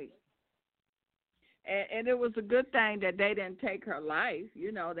 Right. And it was a good thing that they didn't take her life.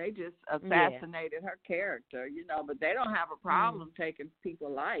 They just assassinated her character, but they don't have a problem taking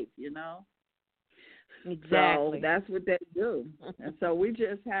people's life, Exactly. So that's what they do. And so we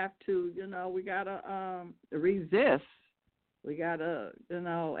just have to, we got to resist. We got to,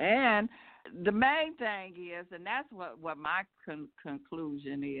 and the main thing is, and that's what my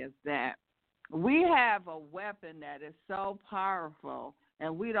conclusion is, that we have a weapon that is so powerful,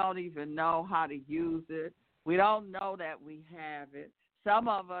 and we don't even know how to use it. We don't know that we have it. Some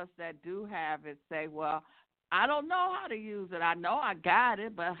of us that do have it say, well, I don't know how to use it. I know I got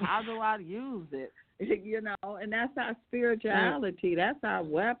it, but how do I use it? And that's our spirituality. That's our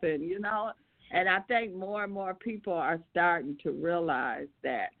weapon, And I think more and more people are starting to realize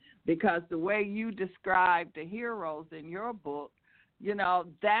that, because the way you describe the heroes in your book,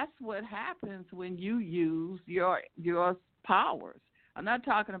 that's what happens when you use your powers. I'm not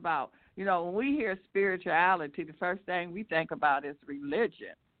talking about, when we hear spirituality, the first thing we think about is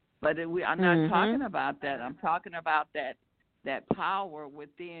religion. But I'm not talking about that. I'm talking about that power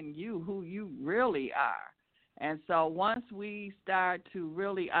within you, who you really are. And so once we start to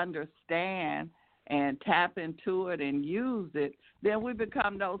really understand and tap into it and use it, then we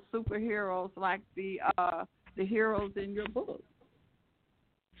become those superheroes like the heroes in your book.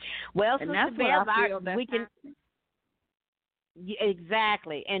 Well, and Sister that's what I feel we can happening.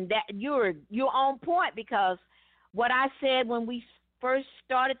 Exactly, and that you're on point, because what I said when we first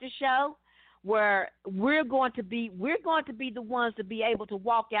started the show, where we're going to be the ones to be able to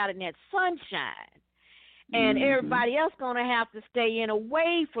walk out in that sunshine, and everybody else going to have to stay in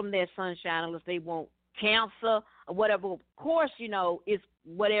away from that sunshine unless they want cancer or whatever. Of course, it's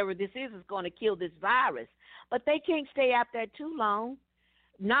whatever this is going to kill this virus, but they can't stay out there too long.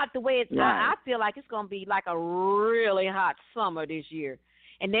 Not the way it's. Right. I feel like it's going to be like a really hot summer this year.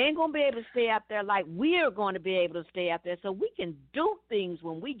 And they ain't going to be able to stay out there like we're going to be able to stay out there, so we can do things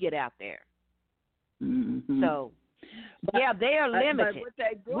when we get out there. Mm-hmm. So, they are limited.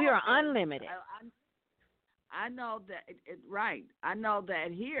 We are unlimited. I know that, right. I know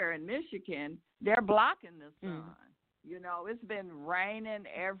that here in Michigan, they're blocking the sun. It's been raining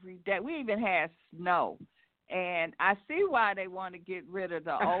every day. We even had snow. And I see why they want to get rid of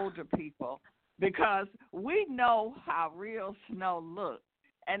the older people, because we know how real snow looks.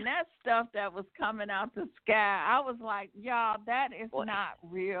 And that stuff that was coming out the sky, I was like, y'all, that is not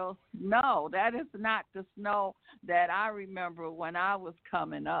real snow. That is not the snow that I remember when I was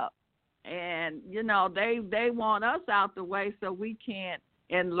coming up. And, they want us out the way so we can't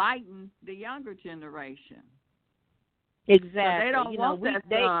enlighten the younger generation. Exactly. So they don't want that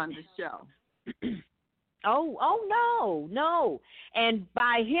sun to show. Oh, no. And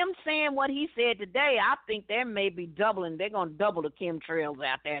by him saying what he said today, I think they may be doubling. They're going to double the chemtrails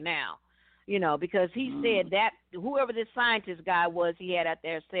out there now, because he said that whoever this scientist guy was he had out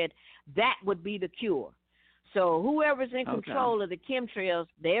there said that would be the cure. So whoever's in control of the chemtrails,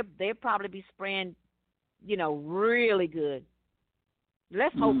 they'll probably be spraying, really good.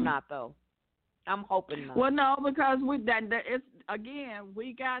 Let's hope not, though. I'm hoping not. Well, no, because we got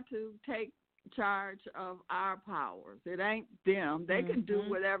to take charge of our powers. It ain't them. They can do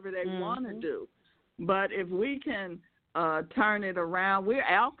whatever they want to do. But if we can turn it around, we're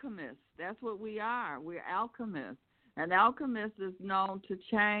alchemists. That's what we are. We're alchemists. An alchemist is known to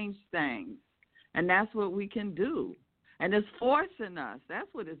change things. And that's what we can do. And it's forcing us. That's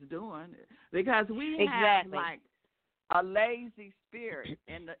what it's doing. Because we have like a lazy spirit,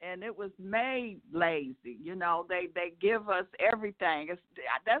 and it was made lazy. They give us everything.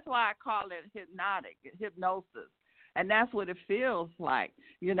 That's why I call it hypnosis. And that's what it feels like.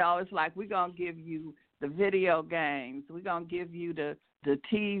 It's like we're going to give you the video games. We're going to give you the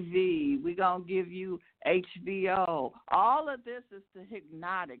TV. We're going to give you HBO. All of this is the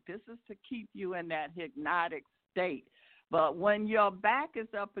hypnotic. This is to keep you in that hypnotic state. But when your back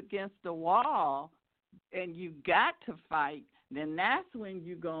is up against the wall and you got to fight, then that's when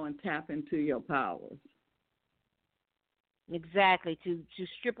you go and tap into your powers. Exactly, to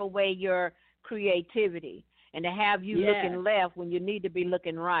strip away your creativity and to have you looking left when you need to be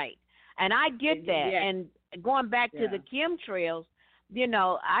looking right. And I get that. Yeah. And going back to the chemtrails,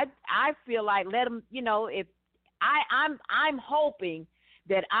 I feel like let them, if I'm hoping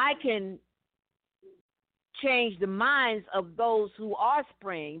that I can change the minds of those who are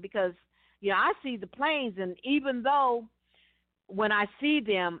spraying, because I see the planes, and even though when I see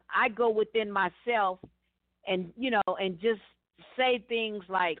them, I go within myself and and just say things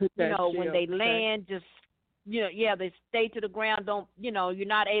like when they land, just they stay to the ground, don't you're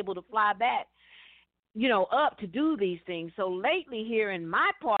not able to fly back up to do these things. So lately here in my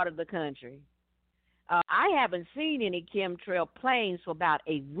part of the country, I haven't seen any chemtrail planes for about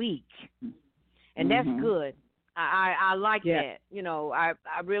a week, and that's good. I like that. I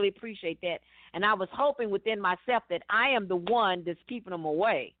really appreciate that. And I was hoping within myself that I am the one that's keeping them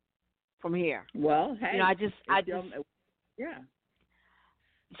away from here. Well, hey, I just.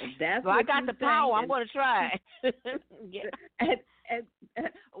 That's So I got the power. I'm and, going to try. Yeah. and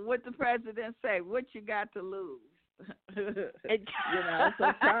what the president say? What you got to lose? So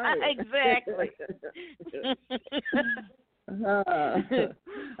try it. Exactly.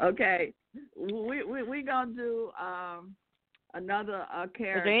 Okay, we gonna do another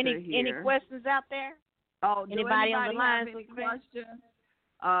character Is there any questions out there? Oh, anybody on the line? Have any questions?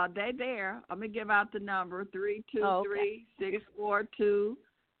 They there. I'm gonna give out the number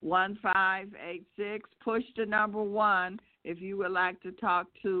 323-642-1586. Push the number 1 if you would like to talk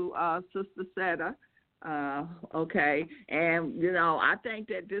to Sister Seta. Okay, and I think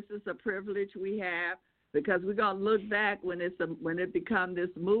that this is a privilege we have because we're gonna look back when it becomes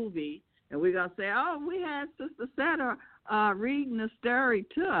this movie, and we're gonna say, oh, we had Sister Seta reading the story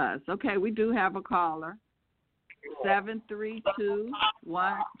to us. Okay, we do have a caller.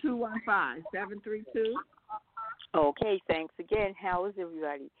 732-1215. 732. Okay, thanks again. How is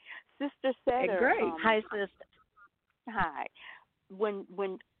everybody? Sister Seta. Great. Hi, sister. Hi. When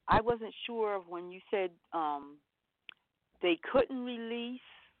I wasn't sure of when you said they couldn't release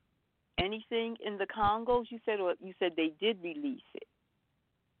anything in the Congos. You said they did release it.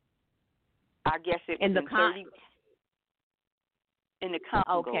 I guess it was in the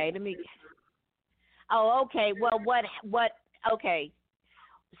Congo. Okay, let me. Oh, okay. Well, what? Okay.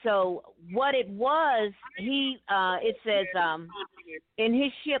 So what it was, it says, in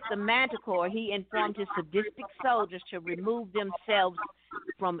his ship, the Manticore, he informed his sadistic soldiers to remove themselves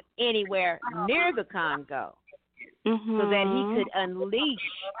from anywhere near the Congo, so that he could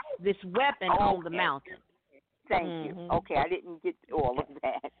unleash this weapon on the mountain. Thank you. Okay, I didn't get all of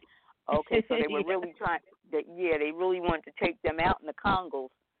that. Okay, so they were really they really wanted to take them out in the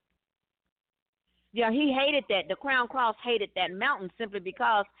Congos. Yeah, he hated that. The Crown Cross hated that mountain simply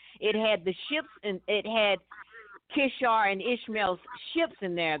because it had the ships and it had Kishar and Ishmael's ships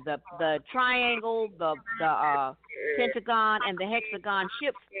in there. The triangle, the pentagon, and the hexagon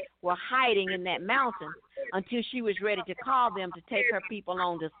ships were hiding in that mountain until she was ready to call them to take her people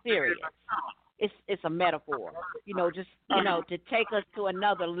on to Syria. It's a metaphor, to take us to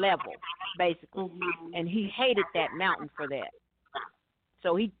another level, basically. And he hated that mountain for that.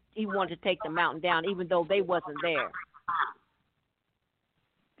 So he wanted to take the mountain down, even though they wasn't there.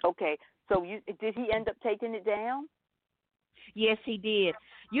 Okay, so did he end up taking it down? Yes, he did.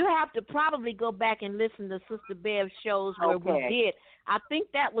 You have to probably go back and listen to Sister Bev's shows where we did. I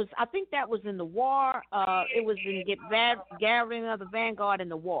think that was in the war. It was in Gathering of the Vanguard in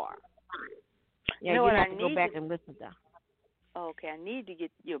the war. Yeah, you have to go back and listen to that. Okay, I need to get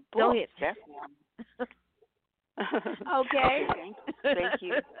your book. Go ahead. Okay. Thank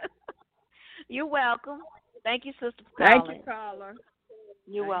you. You're welcome. Thank you, sister, for calling. Thank you, caller.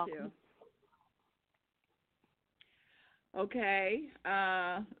 You're welcome. Okay,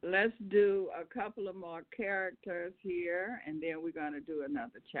 let's do a couple of more characters here, and then we're going to do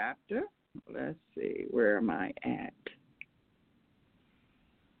another chapter. Let's see, where am I at?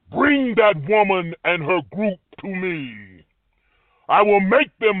 Bring that woman and her group to me. I will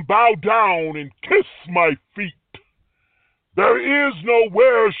make them bow down and kiss my feet. There is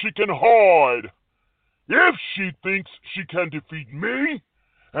nowhere she can hide. If she thinks she can defeat me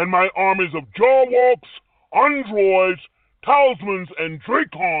and my armies of Jawwalks, androids, talismans, and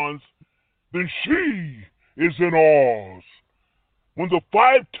dracons, then she is in Oz. When the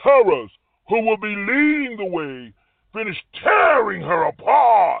 5 terrors who will be leading the way finish tearing her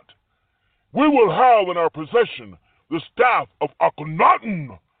apart, we will have in our possession the staff of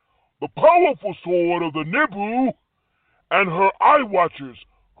Akhenaten, the powerful sword of the Nibu, and her eye watchers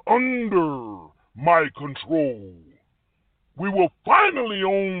under my control. We will finally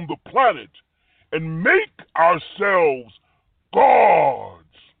own the planet and make ourselves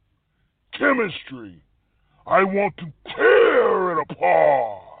gods. Kemetstry, I want to tear it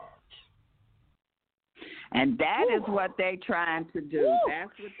apart. And that is what they're trying to do.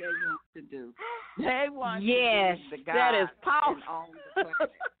 That's what they want to do. They want to be the gods that is powerful. and own the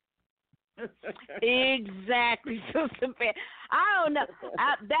planet. Exactly, Sister Bear. I don't know.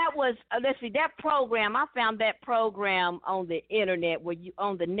 That was let's see, that program. I found that program on the internet where you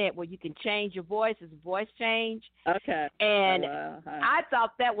can change your voice. It's voice change. Okay. And I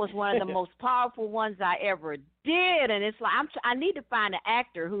thought that was one of the most powerful ones I ever did. And it's like I need to find an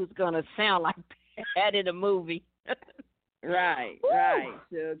actor who's gonna sound like that in a movie. Right.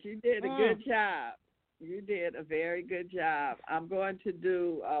 So you did a good job. You did a very good job. I'm going to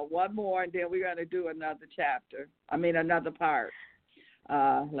do one more, and then we're going to do another chapter. Another part.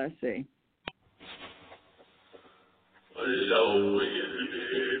 Let's see.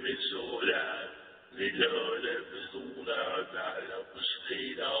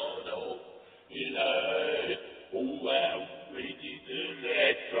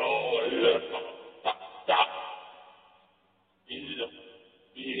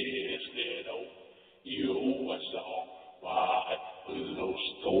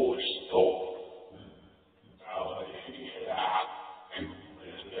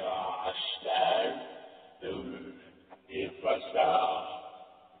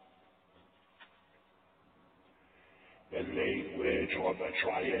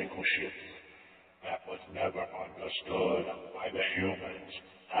 triangle ship that was never understood by the humans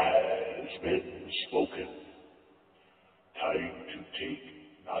has been spoken. Time to take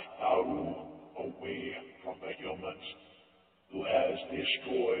Natharu away from the humans who has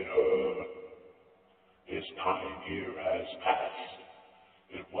destroyed her. His time here has passed.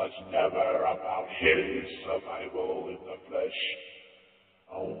 It was never about his survival in the flesh.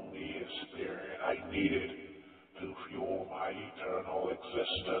 Only his spirit I needed to fuel my eternal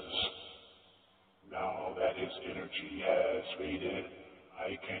existence. Now that his energy has faded,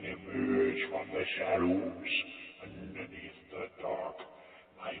 I can emerge from the shadows underneath the dark.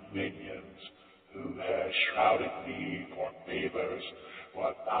 My minions, who has shrouded me for favors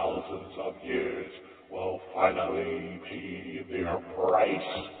for thousands of years, will finally pay their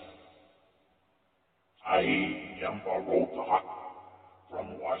price. I am Barotha from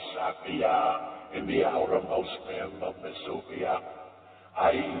Warsapia in the outermost rim of Misopia.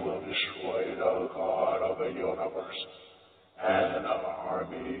 I will destroy the god of the universe and our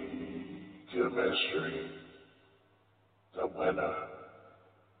army, Kemetstry. The winner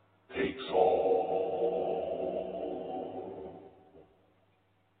takes all.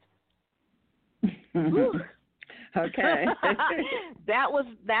 Okay. that was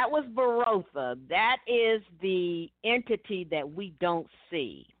Barotha. That is the entity that we don't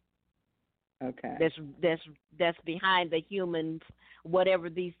see. Okay. That's behind the humans, whatever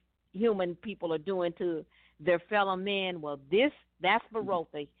these human people are doing to their fellow men. Well, that's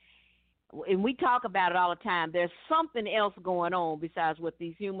Barotha. And we talk about it all the time. There's something else going on besides what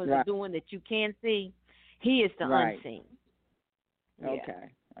these humans are doing that you can't see. He is the unseen. Okay.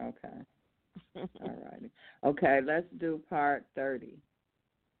 All righty. Okay, let's do part 30.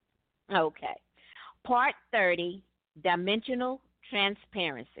 Okay. Part 30, dimensional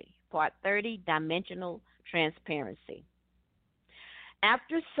transparency. Part 30, dimensional transparency.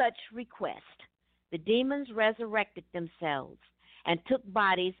 After such request, the demons resurrected themselves and took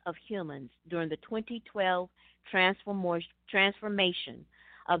bodies of humans during the 2012 transformation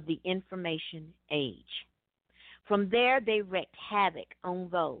of the information age. From there, they wreaked havoc on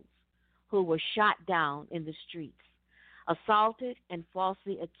those who were shot down in the streets, assaulted and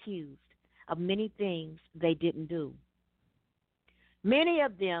falsely accused of many things they didn't do. Many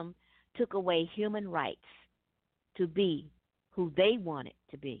of them took away human rights to be who they wanted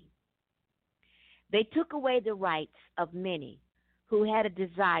to be. They took away the rights of many who had a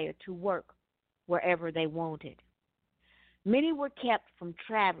desire to work wherever they wanted. Many were kept from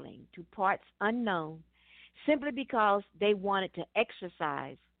traveling to parts unknown simply because they wanted to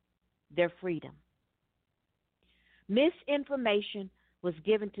exercise their freedom. Misinformation was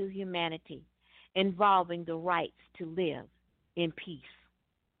given to humanity involving the rights to live in peace.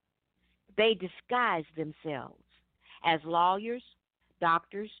 They disguised themselves as lawyers,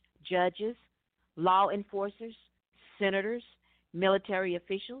 doctors, judges, law enforcers, senators, military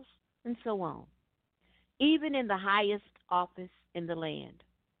officials, and so on. Even in the highest office in the land,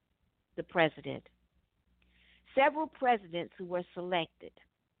 the president. Several presidents who were selected,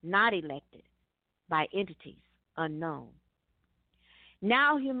 not elected, by entities unknown.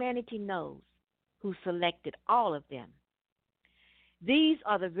 Now humanity knows who selected all of them. These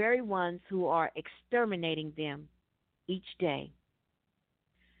are the very ones who are exterminating them each day.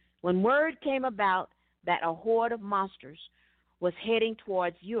 When word came about that a horde of monsters was heading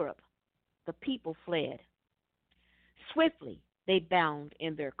towards Europe, the people fled. Swiftly, they bound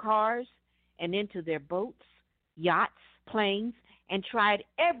in their cars and into their boats, yachts, planes, and tried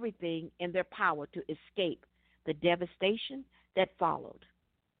everything in their power to escape the devastation that followed.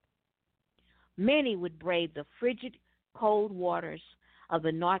 Many would brave the frigid, cold waters of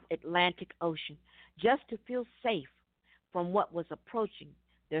the North Atlantic Ocean just to feel safe from what was approaching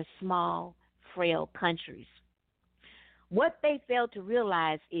their small, frail countries. What they failed to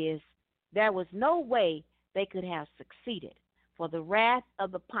realize is there was no way they could have succeeded, for the wrath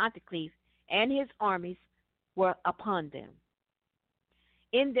of the Ponticlef and his armies were upon them.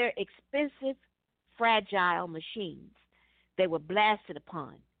 In their expensive, fragile machines, they were blasted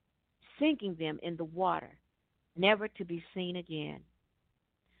upon, sinking them in the water, never to be seen again.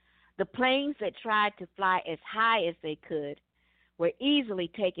 The planes that tried to fly as high as they could were easily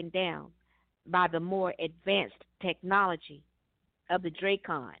taken down by the more advanced technology of the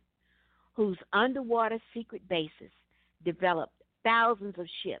Dracon, whose underwater secret bases developed thousands of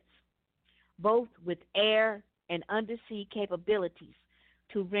ships, both with air and undersea capabilities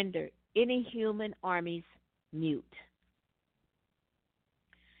to render any human armies mute.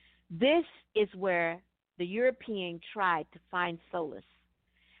 This is where the European tried to find solace,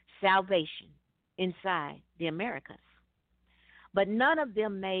 salvation, inside the Americas. But none of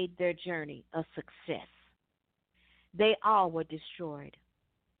them made their journey a success. They all were destroyed.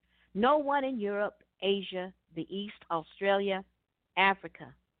 No one in Europe, Asia, the East, Australia,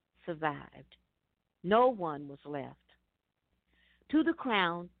 Africa survived. No one was left. To the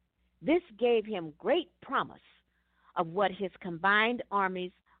crown, this gave him great promise of what his combined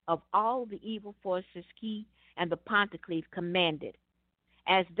armies of all the evil forces he and the Ponticleve commanded,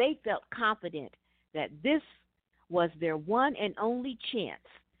 as they felt confident that this was their one and only chance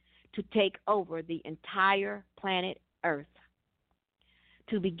to take over the entire planet Earth.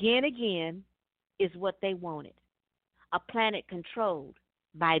 To begin again is what they wanted, a planet controlled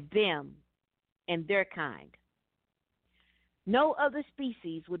by them and their kind. No other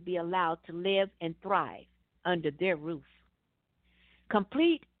species would be allowed to live and thrive under their roof.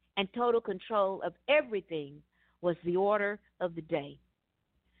 Complete and total control of everything was the order of the day.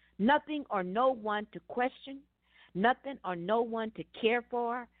 Nothing or no one to question, nothing or no one to care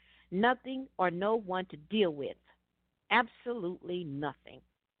for, nothing or no one to deal with. Absolutely nothing.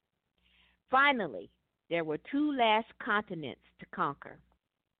 Finally, there were two last continents to conquer.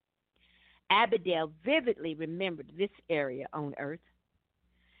 Abedel vividly remembered this area on earth.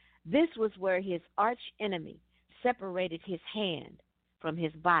 This was where his arch-enemy separated his hand from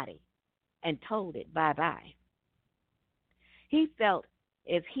his body and told it bye-bye. He felt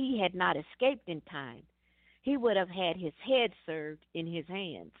if he had not escaped in time, he would have had his head served in his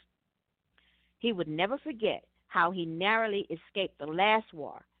hands. He would never forget how he narrowly escaped the last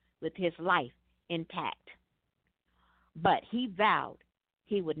war with his life intact. But he vowed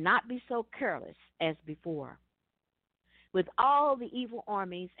he would not be so careless as before. With all the evil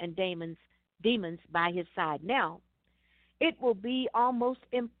armies and demons by his side now, it will be almost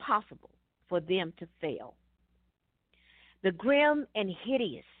impossible for them to fail. The grim and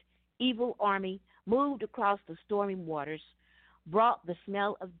hideous evil army moved across the stormy waters, brought the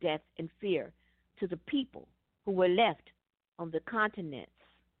smell of death and fear to the people who were left on the continents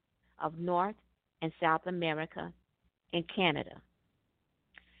of North and South America and Canada.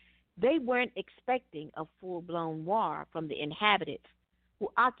 They weren't expecting a full-blown war from the inhabitants who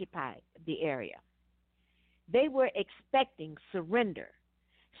occupied the area. They were expecting surrender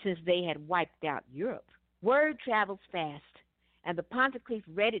since they had wiped out Europe. Word travels fast, and the Ponticleve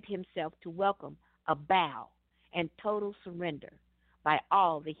readied himself to welcome a bow and total surrender by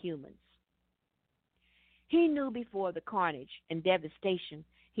all the humans. He knew before the carnage and devastation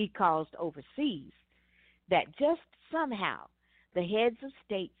he caused overseas that just somehow the heads of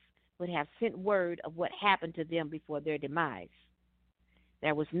states would have sent word of what happened to them before their demise.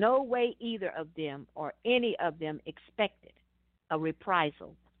 There was no way either of them or any of them expected a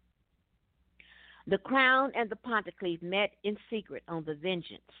reprisal. The Crown and the Ponticleve met in secret on the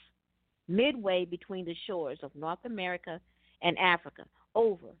Vengeance, midway between the shores of North America and Africa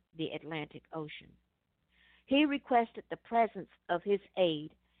over the Atlantic Ocean. He requested the presence of his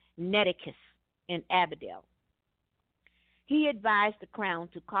aide, Nedicus, in Abedel. He advised the Crown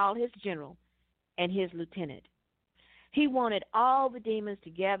to call his general and his lieutenant. He wanted all the demons to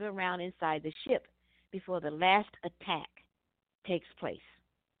gather around inside the ship before the last attack takes place.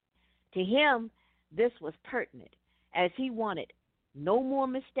 To him, this was pertinent, as he wanted no more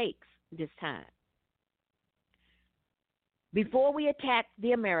mistakes this time. Before we attack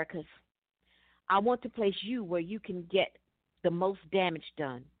the Americas, I want to place you where you can get the most damage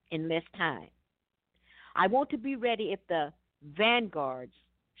done in less time. I want to be ready if the vanguards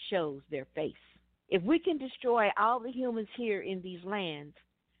shows their face. If we can destroy all the humans here in these lands,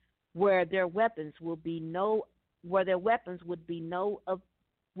 where their weapons would be no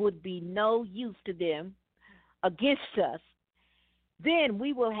use to them against us, then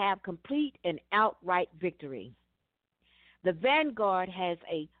we will have complete and outright victory. The vanguard has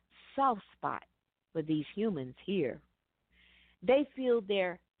a soft spot for these humans here. They feel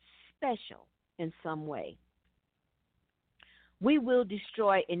they're special in some way. We will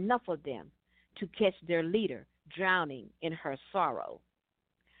destroy enough of them to catch their leader drowning in her sorrow.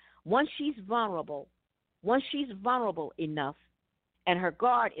 Once she's vulnerable enough and her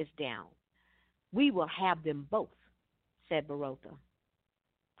guard is down, we will have them both, said Barotha.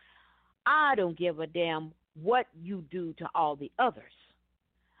 I don't give a damn what you do to all the others.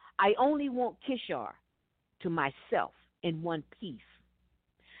 I only want Kishar to myself in one piece.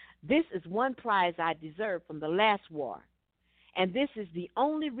 This is one prize I deserved from the last war, and this is the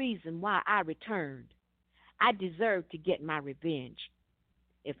only reason why I returned. I deserve to get my revenge.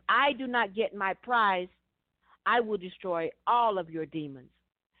 If I do not get my prize, I will destroy all of your demons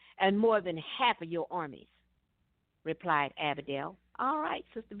and more than half of your armies, replied Abedel. All right,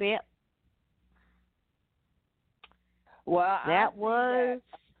 Sister Beth. Well, That was.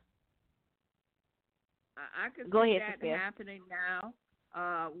 I could Go see ahead, that Sophia. happening now.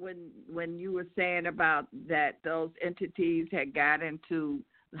 When you were saying about that, those entities had got into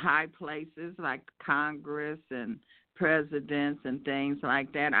high places like Congress and presidents and things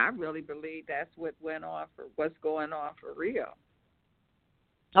like that. I really believe that's what's going on for real.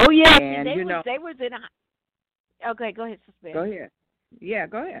 Oh yeah, And they was in. Okay, go ahead, Sophia. Go ahead. Yeah,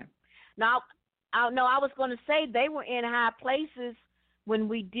 go ahead. Now, I was going to say they were in high places when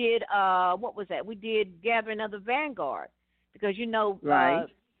we did what was that? We did Gathering of the Vanguard because right.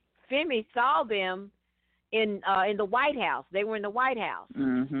 Femi saw them in the White House. They were in the White House,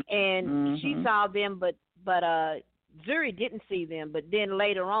 and she saw them, but Zuri didn't see them. But then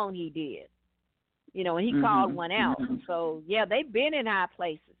later on, he did. And he called one out. So yeah, they've been in high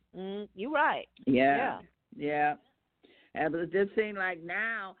places. You're right. Yeah. And it just seems like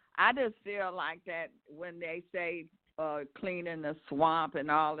now, I just feel like that when they say cleaning the swamp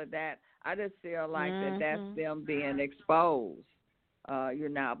and all of that, I just feel like that's them being exposed,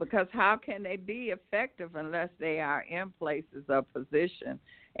 because how can they be effective unless they are in places of position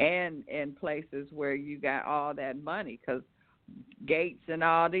and in places where you got all that money? Because Gates and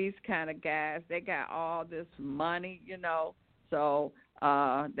all these kind of guys, they got all this money, so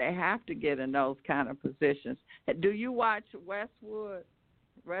they have to get in those kind of positions. Do you watch Westworld?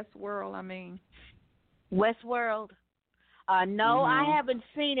 Westworld. No, I haven't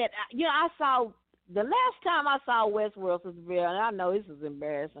seen it. I saw the last time I saw Westworld was real, and I know this is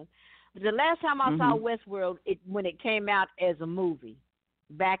embarrassing. But the last time I saw Westworld, when it came out as a movie,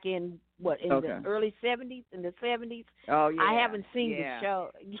 back in the early '70s, in the '70s. Oh yeah. I haven't seen the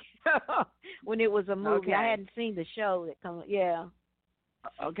show when it was a movie. Okay. I hadn't seen the show that come. Yeah.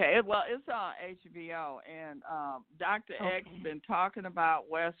 Okay, well, it's on HBO, and Dr. X been talking about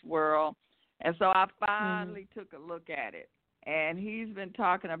Westworld, and so I finally took a look at it, and he's been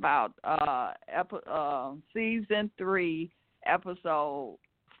talking about season 3, episode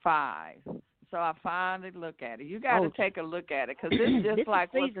 5. So I finally look at it. You got to take a look at it because it's just like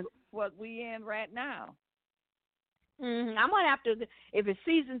what we in right now. I'm gonna have to. If it's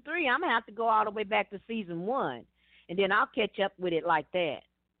season 3, I'm gonna have to go all the way back to season 1. And then I'll catch up with it like that,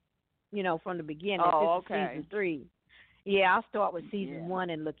 from the beginning. Oh, if this is season 3. Yeah, I'll start with season 1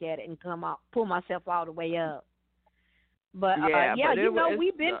 and look at it and pull myself all the way up. But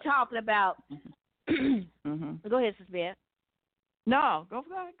we've been talking about. Go ahead, Sis Beth. No, go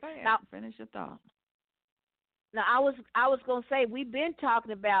ahead. Now, finish your thought. Now, I was gonna say we've been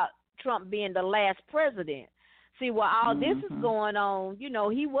talking about Trump being the last president. See, while all this is going on,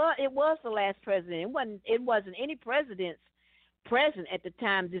 it was the last president. It wasn't any presidents present at the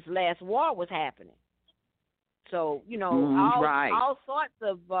time this last war was happening. So, all sorts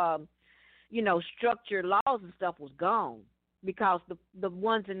of structured laws and stuff was gone because the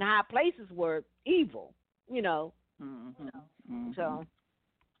ones in high places were evil, So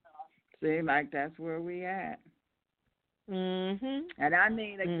seems like that's where we at. And I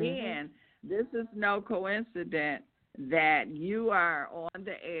mean, again, this is no coincidence that you are on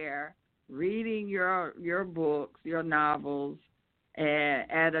the air reading your books, your novels,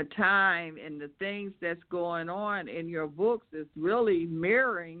 at a time, and the things that's going on in your books is really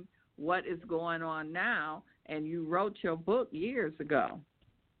mirroring what is going on now, and you wrote your book years ago.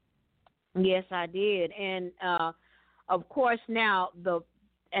 Yes, I did. And, of course, now the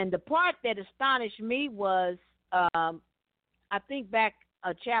part that astonished me was, I think back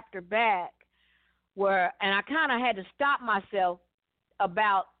a chapter back, and I kind of had to stop myself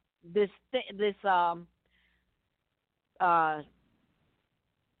about this.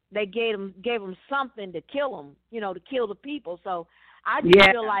 They gave them something to kill them, to kill the people. So I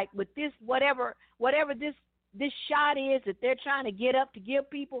just feel like with this, whatever this shot is that they're trying to get up to give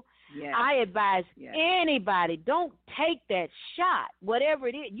people, I advise anybody, don't take that shot. Whatever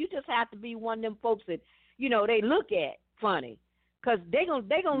it is, you just have to be one of them folks that they look at funny. Because they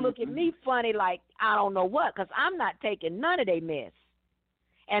gonna look at me funny like I don't know what, because I'm not taking none of their mess.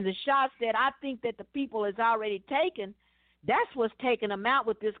 And the shots that I think that the people has already taken, that's what's taking them out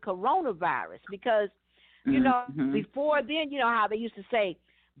with this coronavirus. Because, before then, how they used to say,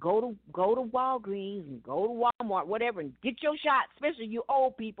 go to Walgreens and go to Walmart, whatever, and get your shot, especially you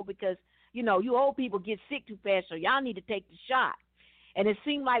old people, because, you old people get sick too fast, so y'all need to take the shot. And it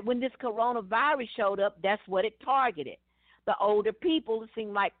seemed like when this coronavirus showed up, that's what it targeted. The older people, it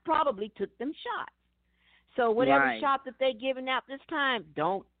seemed like, probably took them shots. So whatever shot that they're giving out this time,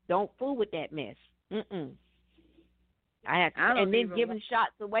 don't fool with that mess. I have to, and then giving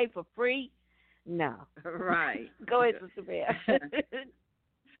shots away for free, no. Right. Go ahead, Sister Bear.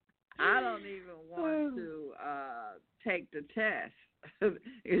 I don't even want to take the test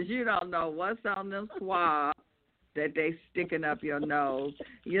because you don't know what's on them swabs that they sticking up your nose,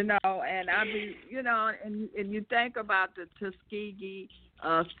 and I be, and you think about the Tuskegee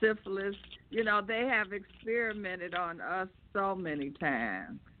syphilis, they have experimented on us so many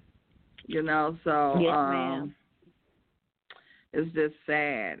times, so yes, ma'am. It's just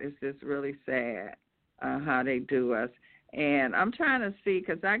sad. It's just really sad how they do us. And I'm trying to see,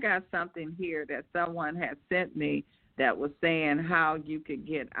 because I got something here that someone had sent me that was saying how you could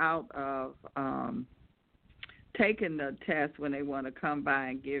get out of taking the test when they want to come by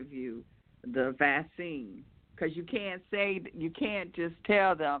and give you the vaccine. Because you can't just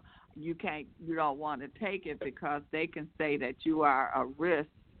tell them you don't want to take it, because they can say that you are a risk,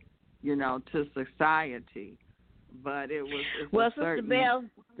 to society. But it's a Sister certain Bell,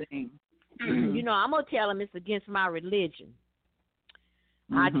 thing. I'm gonna tell them it's against my religion.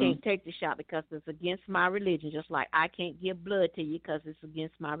 I can't take the shot because it's against my religion. Just like I can't give blood to you because it's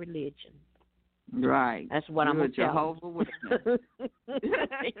against my religion. Right. That's what I'm gonna tell Jehovah's Witness.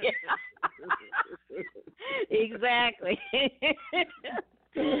 Exactly.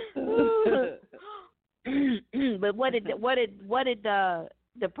 But what did the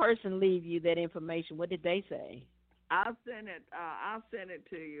person leave you that information? What did they say? I'll send it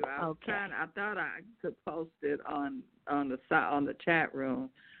to you. I thought I could post it on the chat room,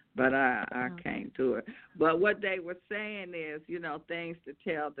 but I can't do it. But what they were saying is, things to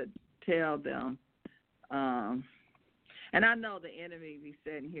tell them. And I know the enemy be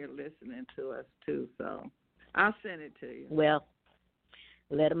sitting here listening to us too, so I'll send it to you. Well,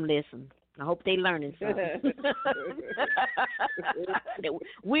 let them listen. I hope they learning something.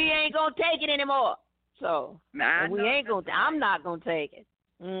 We ain't gonna take it anymore. So we ain't gonna. Right. I'm not gonna take it.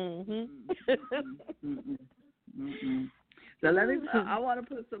 So let me. I want to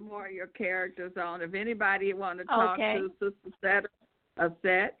put some more of your characters on. If anybody want to talk to Sister Seta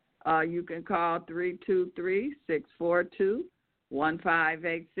Aset, you can call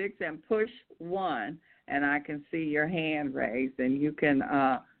 323-642-1586 and push 1, and I can see your hand raised, and you can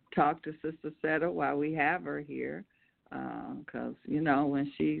talk to Sister Seta while we have her here, because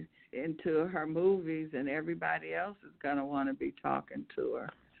when she's into her movies and everybody else is going to want to be talking to her.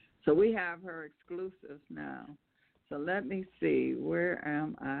 So we have her exclusives now. So let me see, where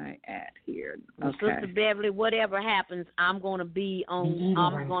am I at here? Okay. Sister Beverly, whatever happens, I'm going to be on.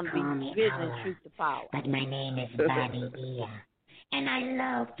 I'm going to be visiting Truth to Power. But my name is Bobby Dia, and I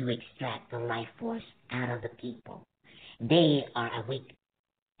love to extract the life force out of the people. They are a weak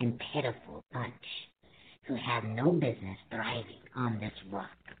and pitiful bunch who have no business thriving on this rock.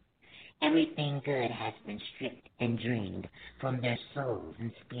 Everything good has been stripped and drained from their souls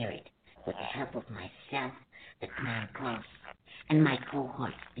and spirit with the help of myself, the Crown Cross, and my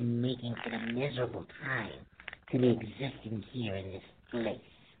cohorts in making it a miserable time to be existing here in this place.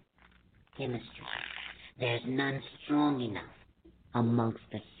 Kemetstry. There's none strong enough amongst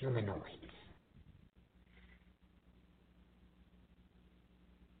the humanoids.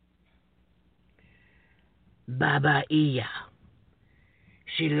 Baba Iya.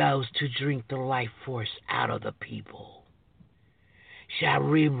 She loves to drink the life force out of the people.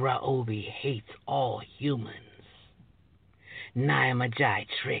 Sharibra Obi hates all humans. Nyamajai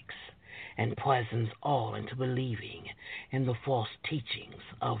tricks and poisons all into believing in the false teachings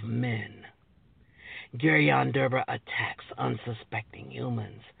of men. Guryan Durba attacks unsuspecting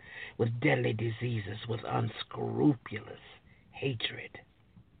humans with deadly diseases with unscrupulous hatred.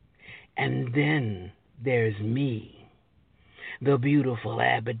 And then there's me, the beautiful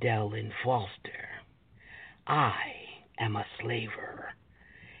Abadel in Foster. I am a slaver.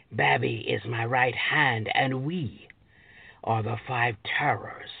 Babby is my right hand, and we are the 5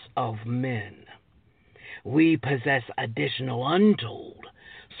 terrors of men. We possess additional untold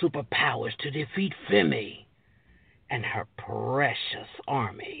superpowers to defeat Femi and her precious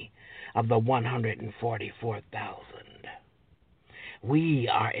army of the 144,000. We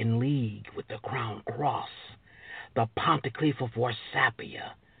are in league with the Crown Cross, the Ponticlef of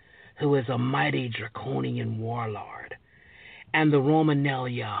Warsapia, who is a mighty draconian warlord, and the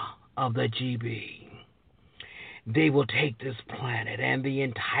Romanelia of the GB. They will take this planet and the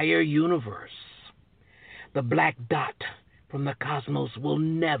entire universe. The black dot from the cosmos will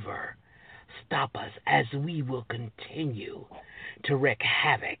never stop us, as we will continue to wreak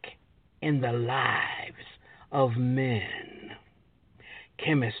havoc in the lives of men.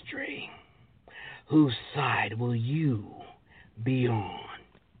 Kemetstry. Whose side will you be on?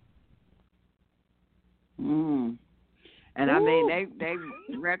 And I mean, they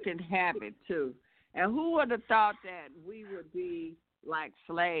wreaked havoc too. And who would have thought that we would be like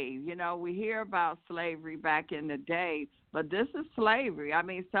slave. You know, we hear about slavery back in the day, but this is slavery. I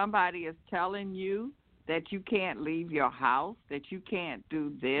mean, somebody is telling you that you can't leave your house, that you can't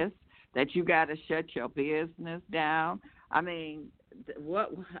do this, that you got to shut your business down. I mean,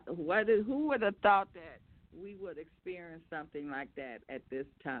 who would have thought that we would experience something like that at this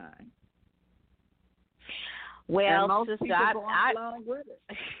time? Well, and most sister, people go along with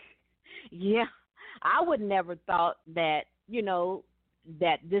it. Yeah, I would never thought that,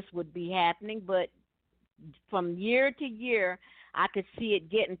 that this would be happening, but from year to year, I could see it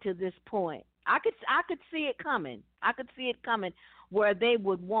getting to this point. I could see it coming. I could see it coming where they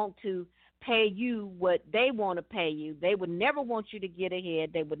would want to pay you what they want to pay you. They would never want you to get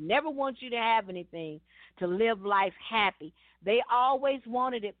ahead. They would never want you to have anything, to live life happy. They always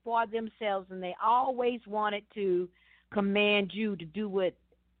wanted it for themselves, and they always wanted to command you to do what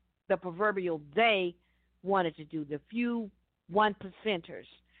the proverbial they wanted to do, the few 1%ers.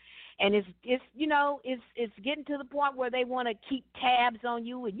 And it's getting to the point where they want to keep tabs on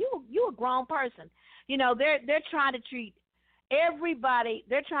you, and you're a grown person. They're trying to treat everybody.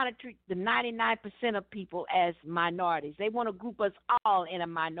 They're trying to treat the 99% of people as minorities. They want to group us all in a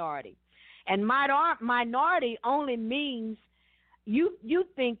minority, and minority only means you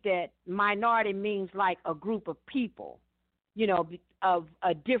think that minority means like a group of people, of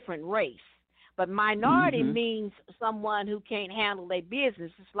a different race. But minority means someone who can't handle their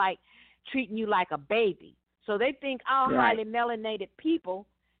business. It's like treating you like a baby. So they think all highly melanated people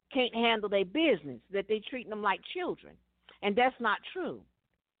can't handle their business, that they're treating them like children. And that's not true.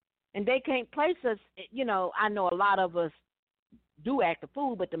 And they can't place us, I know a lot of us do act a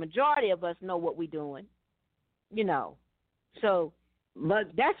fool, but the majority of us know what we're doing, So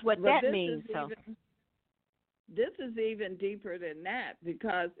that's what that means. This is even deeper than that,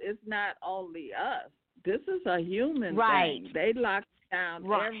 because it's not only us. This is a human thing. They lock down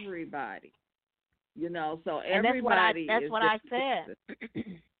everybody. So and everybody that's what I said.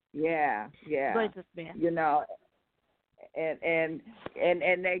 Yeah. And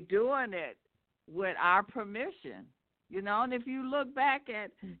they doing it with our permission. And if you look back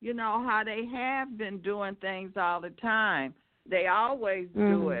at, how they have been doing things all the time, they always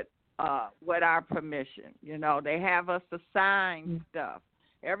do it with our permission. They have us to sign stuff.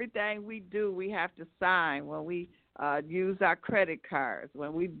 Everything we do, we have to sign. When we use our credit cards,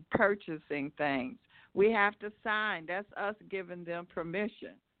 when we purchasing things, we have to sign. That's us giving them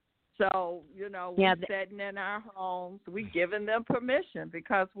permission. So, we're sitting in our homes, we giving them permission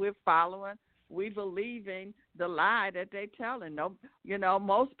because we're following, we believing the lie that they're telling. No,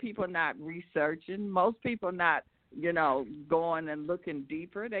 most people not researching, most people not, going and looking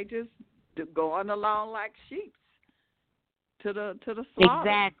deeper. They just going along like sheep to the slaughter.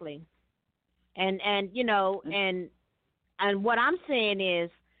 Exactly. And what I'm saying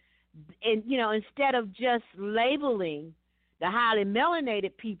is, instead of just labeling the highly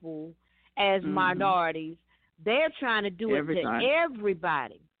melanated people as minorities, they're trying to do it to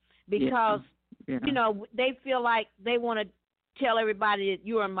everybody because, they feel like they want to tell everybody that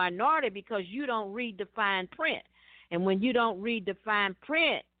you're a minority because you don't read the fine print. And when you don't read the fine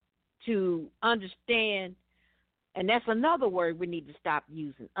print to understand, and that's another word we need to stop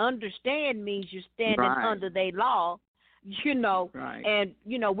using. Understand means you're standing under their law, and,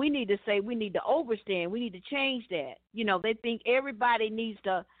 we need to say we need to overstand. We need to change that. They think everybody needs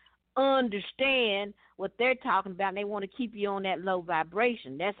to understand what they're talking about, and they want to keep you on that low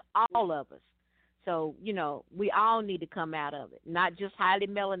vibration. That's all of us. So, we all need to come out of it, not just highly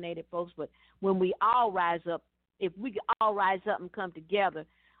melanated folks, but when we all rise up, if we all rise up and come together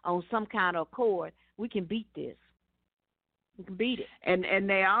on some kind of accord, we can beat this. We can beat it. And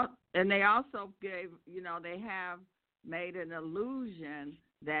they also gave, they have made an illusion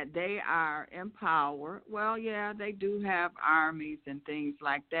that they are in power. Well, yeah, they do have armies and things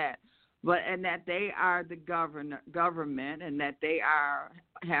like that, and that they are the government and that they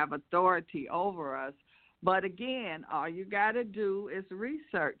have authority over us. But again, all you got to do is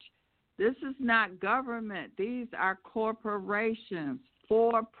research. This is not government. These are corporations,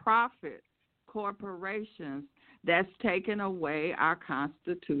 for-profit corporations that's taken away our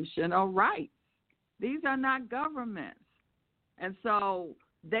constitutional rights. These are not governments. And so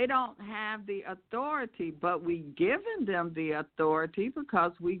they don't have the authority, but we given them the authority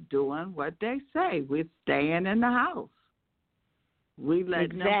because we doing what they say. We're staying in the house. We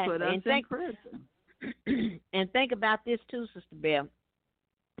letting them put us in prison. And think about this too, Sister Bell.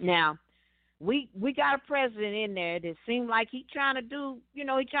 Now, we got a president in there that seemed like he trying to do, he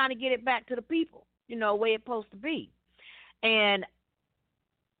trying to get it back to the people, way it's supposed to be. And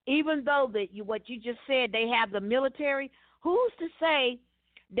even though what you just said, they have the military, who's to say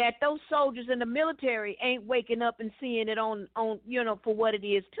that those soldiers in the military ain't waking up and seeing it on for what it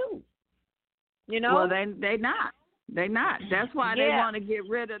is too? Well, they not. They not. That's why they want to get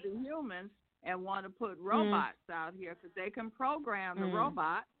rid of the humans and want to put robots out here, because they can program the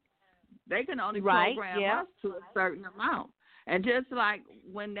robot. They can only program us to a certain amount. And just like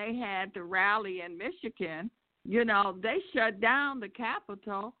when they had the rally in Michigan, they shut down the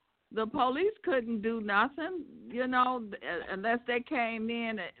Capitol. The police couldn't do nothing, unless they came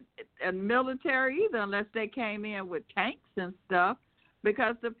in, and military either, unless they came in with tanks and stuff,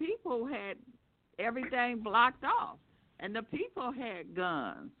 because the people had everything blocked off, and the people had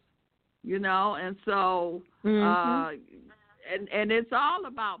guns, and so, and it's all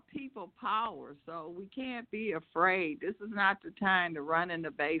about people power, so we can't be afraid. This is not the time to run in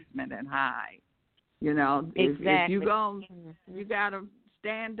the basement and hide, If you go, you got to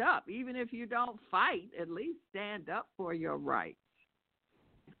stand up. Even if you don't fight, at least stand up for your rights.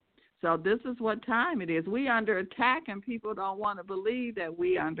 So this is what time it is. We under attack, and people don't want to believe that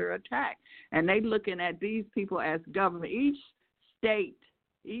we under attack. And they looking at these people as government. Each state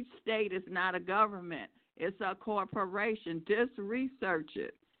is not a government. It's a corporation. Just research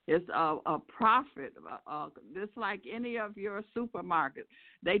it. It's a profit, just like any of your supermarkets.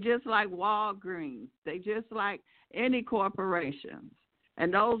 They just like Walgreens. They just like any corporations.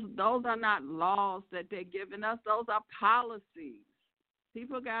 And those are not laws that they're giving us. Those are policies.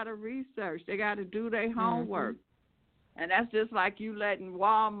 People got to research. They got to do their homework. And that's just like you letting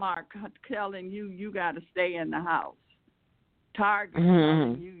Walmart telling you got to stay in the house. Target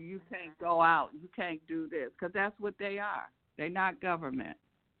telling you can't go out. You can't do this, because that's what they are. They're not government.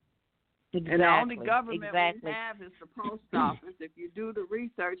 Exactly. And the only government we have is the post office. If you do the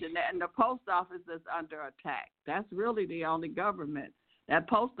research, and the post office is under attack. That's really the only government. That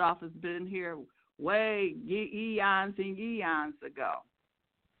post office been here way eons and eons ago.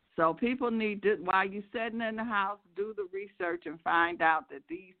 So people need to, while you're sitting in the house, do the research and find out that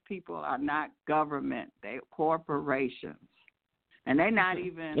these people are not government. They're corporations. And they're not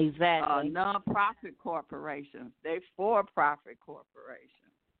even non-profit corporations. They're for-profit corporations.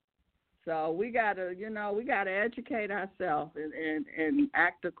 So we gotta educate ourselves and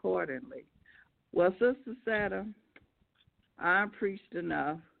act accordingly. Well, Sister Seta, I preached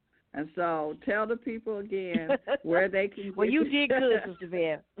enough. And so tell the people again where they can get. Well, you did good, Sister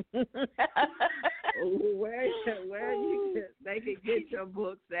Bev. where they can get your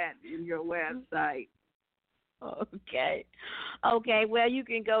books at in your website. Okay. Well, you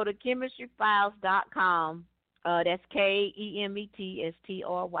can go to kemetstryfiles.com. That's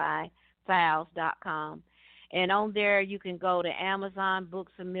KEMETSTRY files.com. And on there, you can go to Amazon,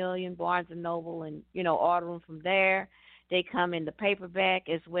 Books A Million, Barnes & Noble, and, order them from there. They come in the paperback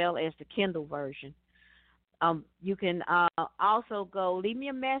as well as the Kindle version. You can also go leave me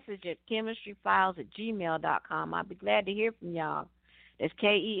a message at kemetstryfiles@gmail.com. I'll be glad to hear from y'all. That's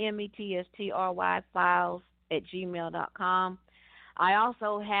KEMETSTRY files@gmail.com. I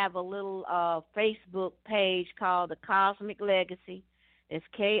also have a little Facebook page called The Cosmic Legacy. It's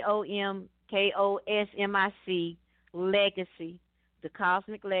KOSMIC Legacy, The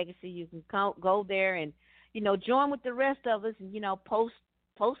Cosmic Legacy. You can go there and join with the rest of us and, post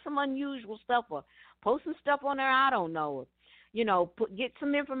some unusual stuff or post some stuff on there I don't know. Get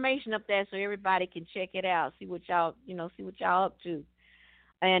some information up there so everybody can check it out, see what y'all up to.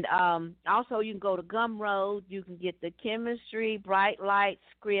 And also you can go to Gumroad. You can get the Kemetstry Bright Light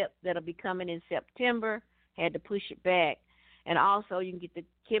script that'll be coming in September. Had to push it back. And also you can get the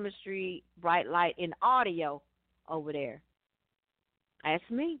Kemetstry Bright Light in audio over there. That's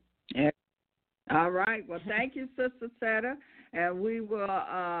me. Yeah. All right. Well, thank you, Sister Seta. And we will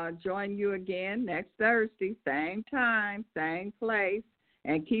join you again next Thursday, same time, same place,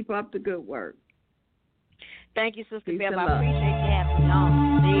 and keep up the good work. Thank you, Sister Peace Bev. and I love. appreciate you having me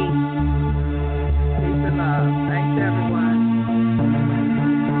on. Peace and love. Thanks, everyone.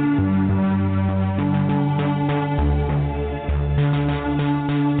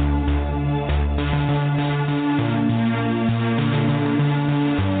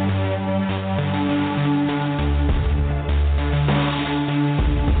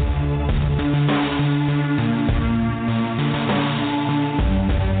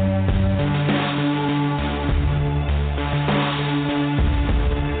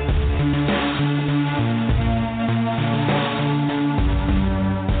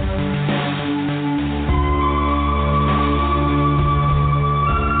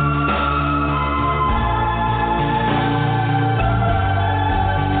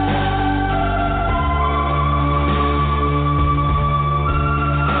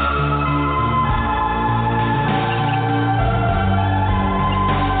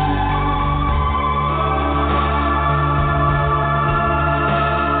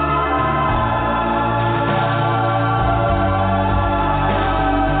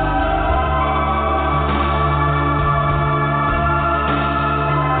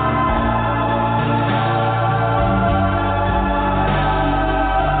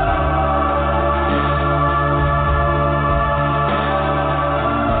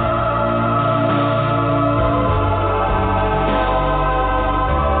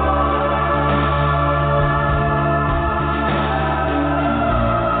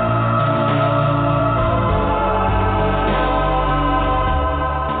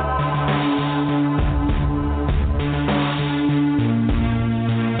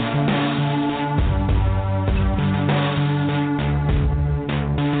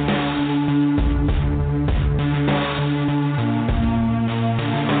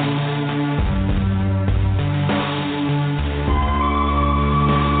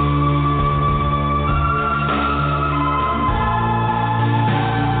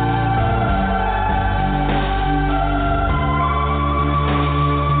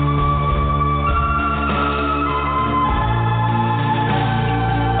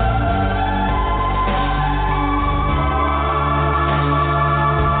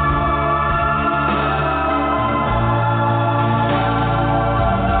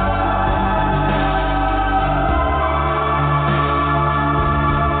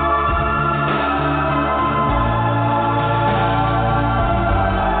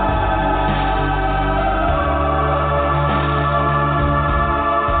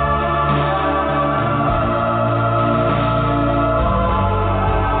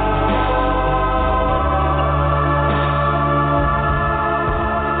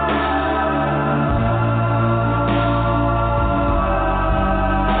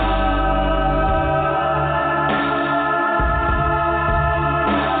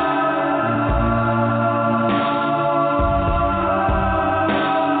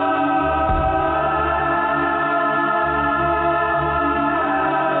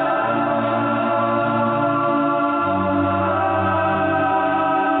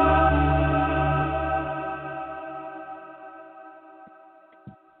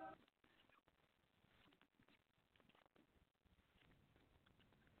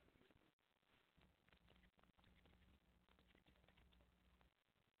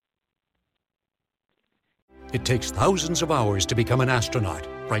 It takes thousands of hours to become an astronaut,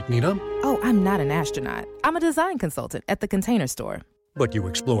 right, Nina? Oh, I'm not an astronaut. I'm a design consultant at the Container Store. But you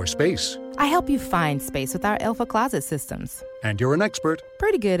explore space. I help you find space with our Alpha Closet systems. And you're an expert.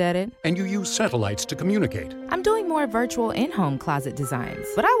 Pretty good at it. And you use satellites to communicate. I'm doing more virtual in-home closet designs,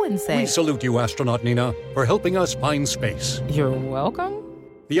 but I wouldn't say... We salute you, astronaut Nina, for helping us find space. You're welcome.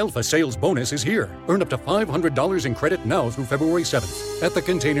 The Alpha sales bonus is here. Earn up to $500 in credit now through February 7th at the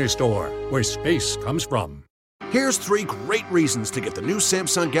Container Store, where space comes from. Here's 3 great reasons to get the new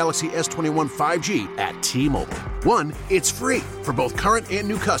Samsung Galaxy S21 5G at T-Mobile. 1, it's free for both current and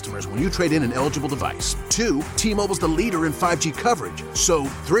new customers when you trade in an eligible device. 2, T-Mobile's the leader in 5G coverage. So,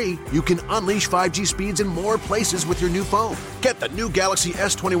 3, you can unleash 5G speeds in more places with your new phone. Get the new Galaxy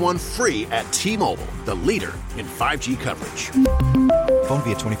S21 free at T-Mobile, the leader in 5G coverage. Phone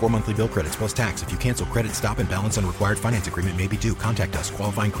via 24 monthly bill credits plus tax. If you cancel credit, stop and balance on required finance agreement may be due. Contact us.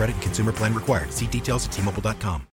 Qualifying credit and consumer plan required. See details at T-Mobile.com.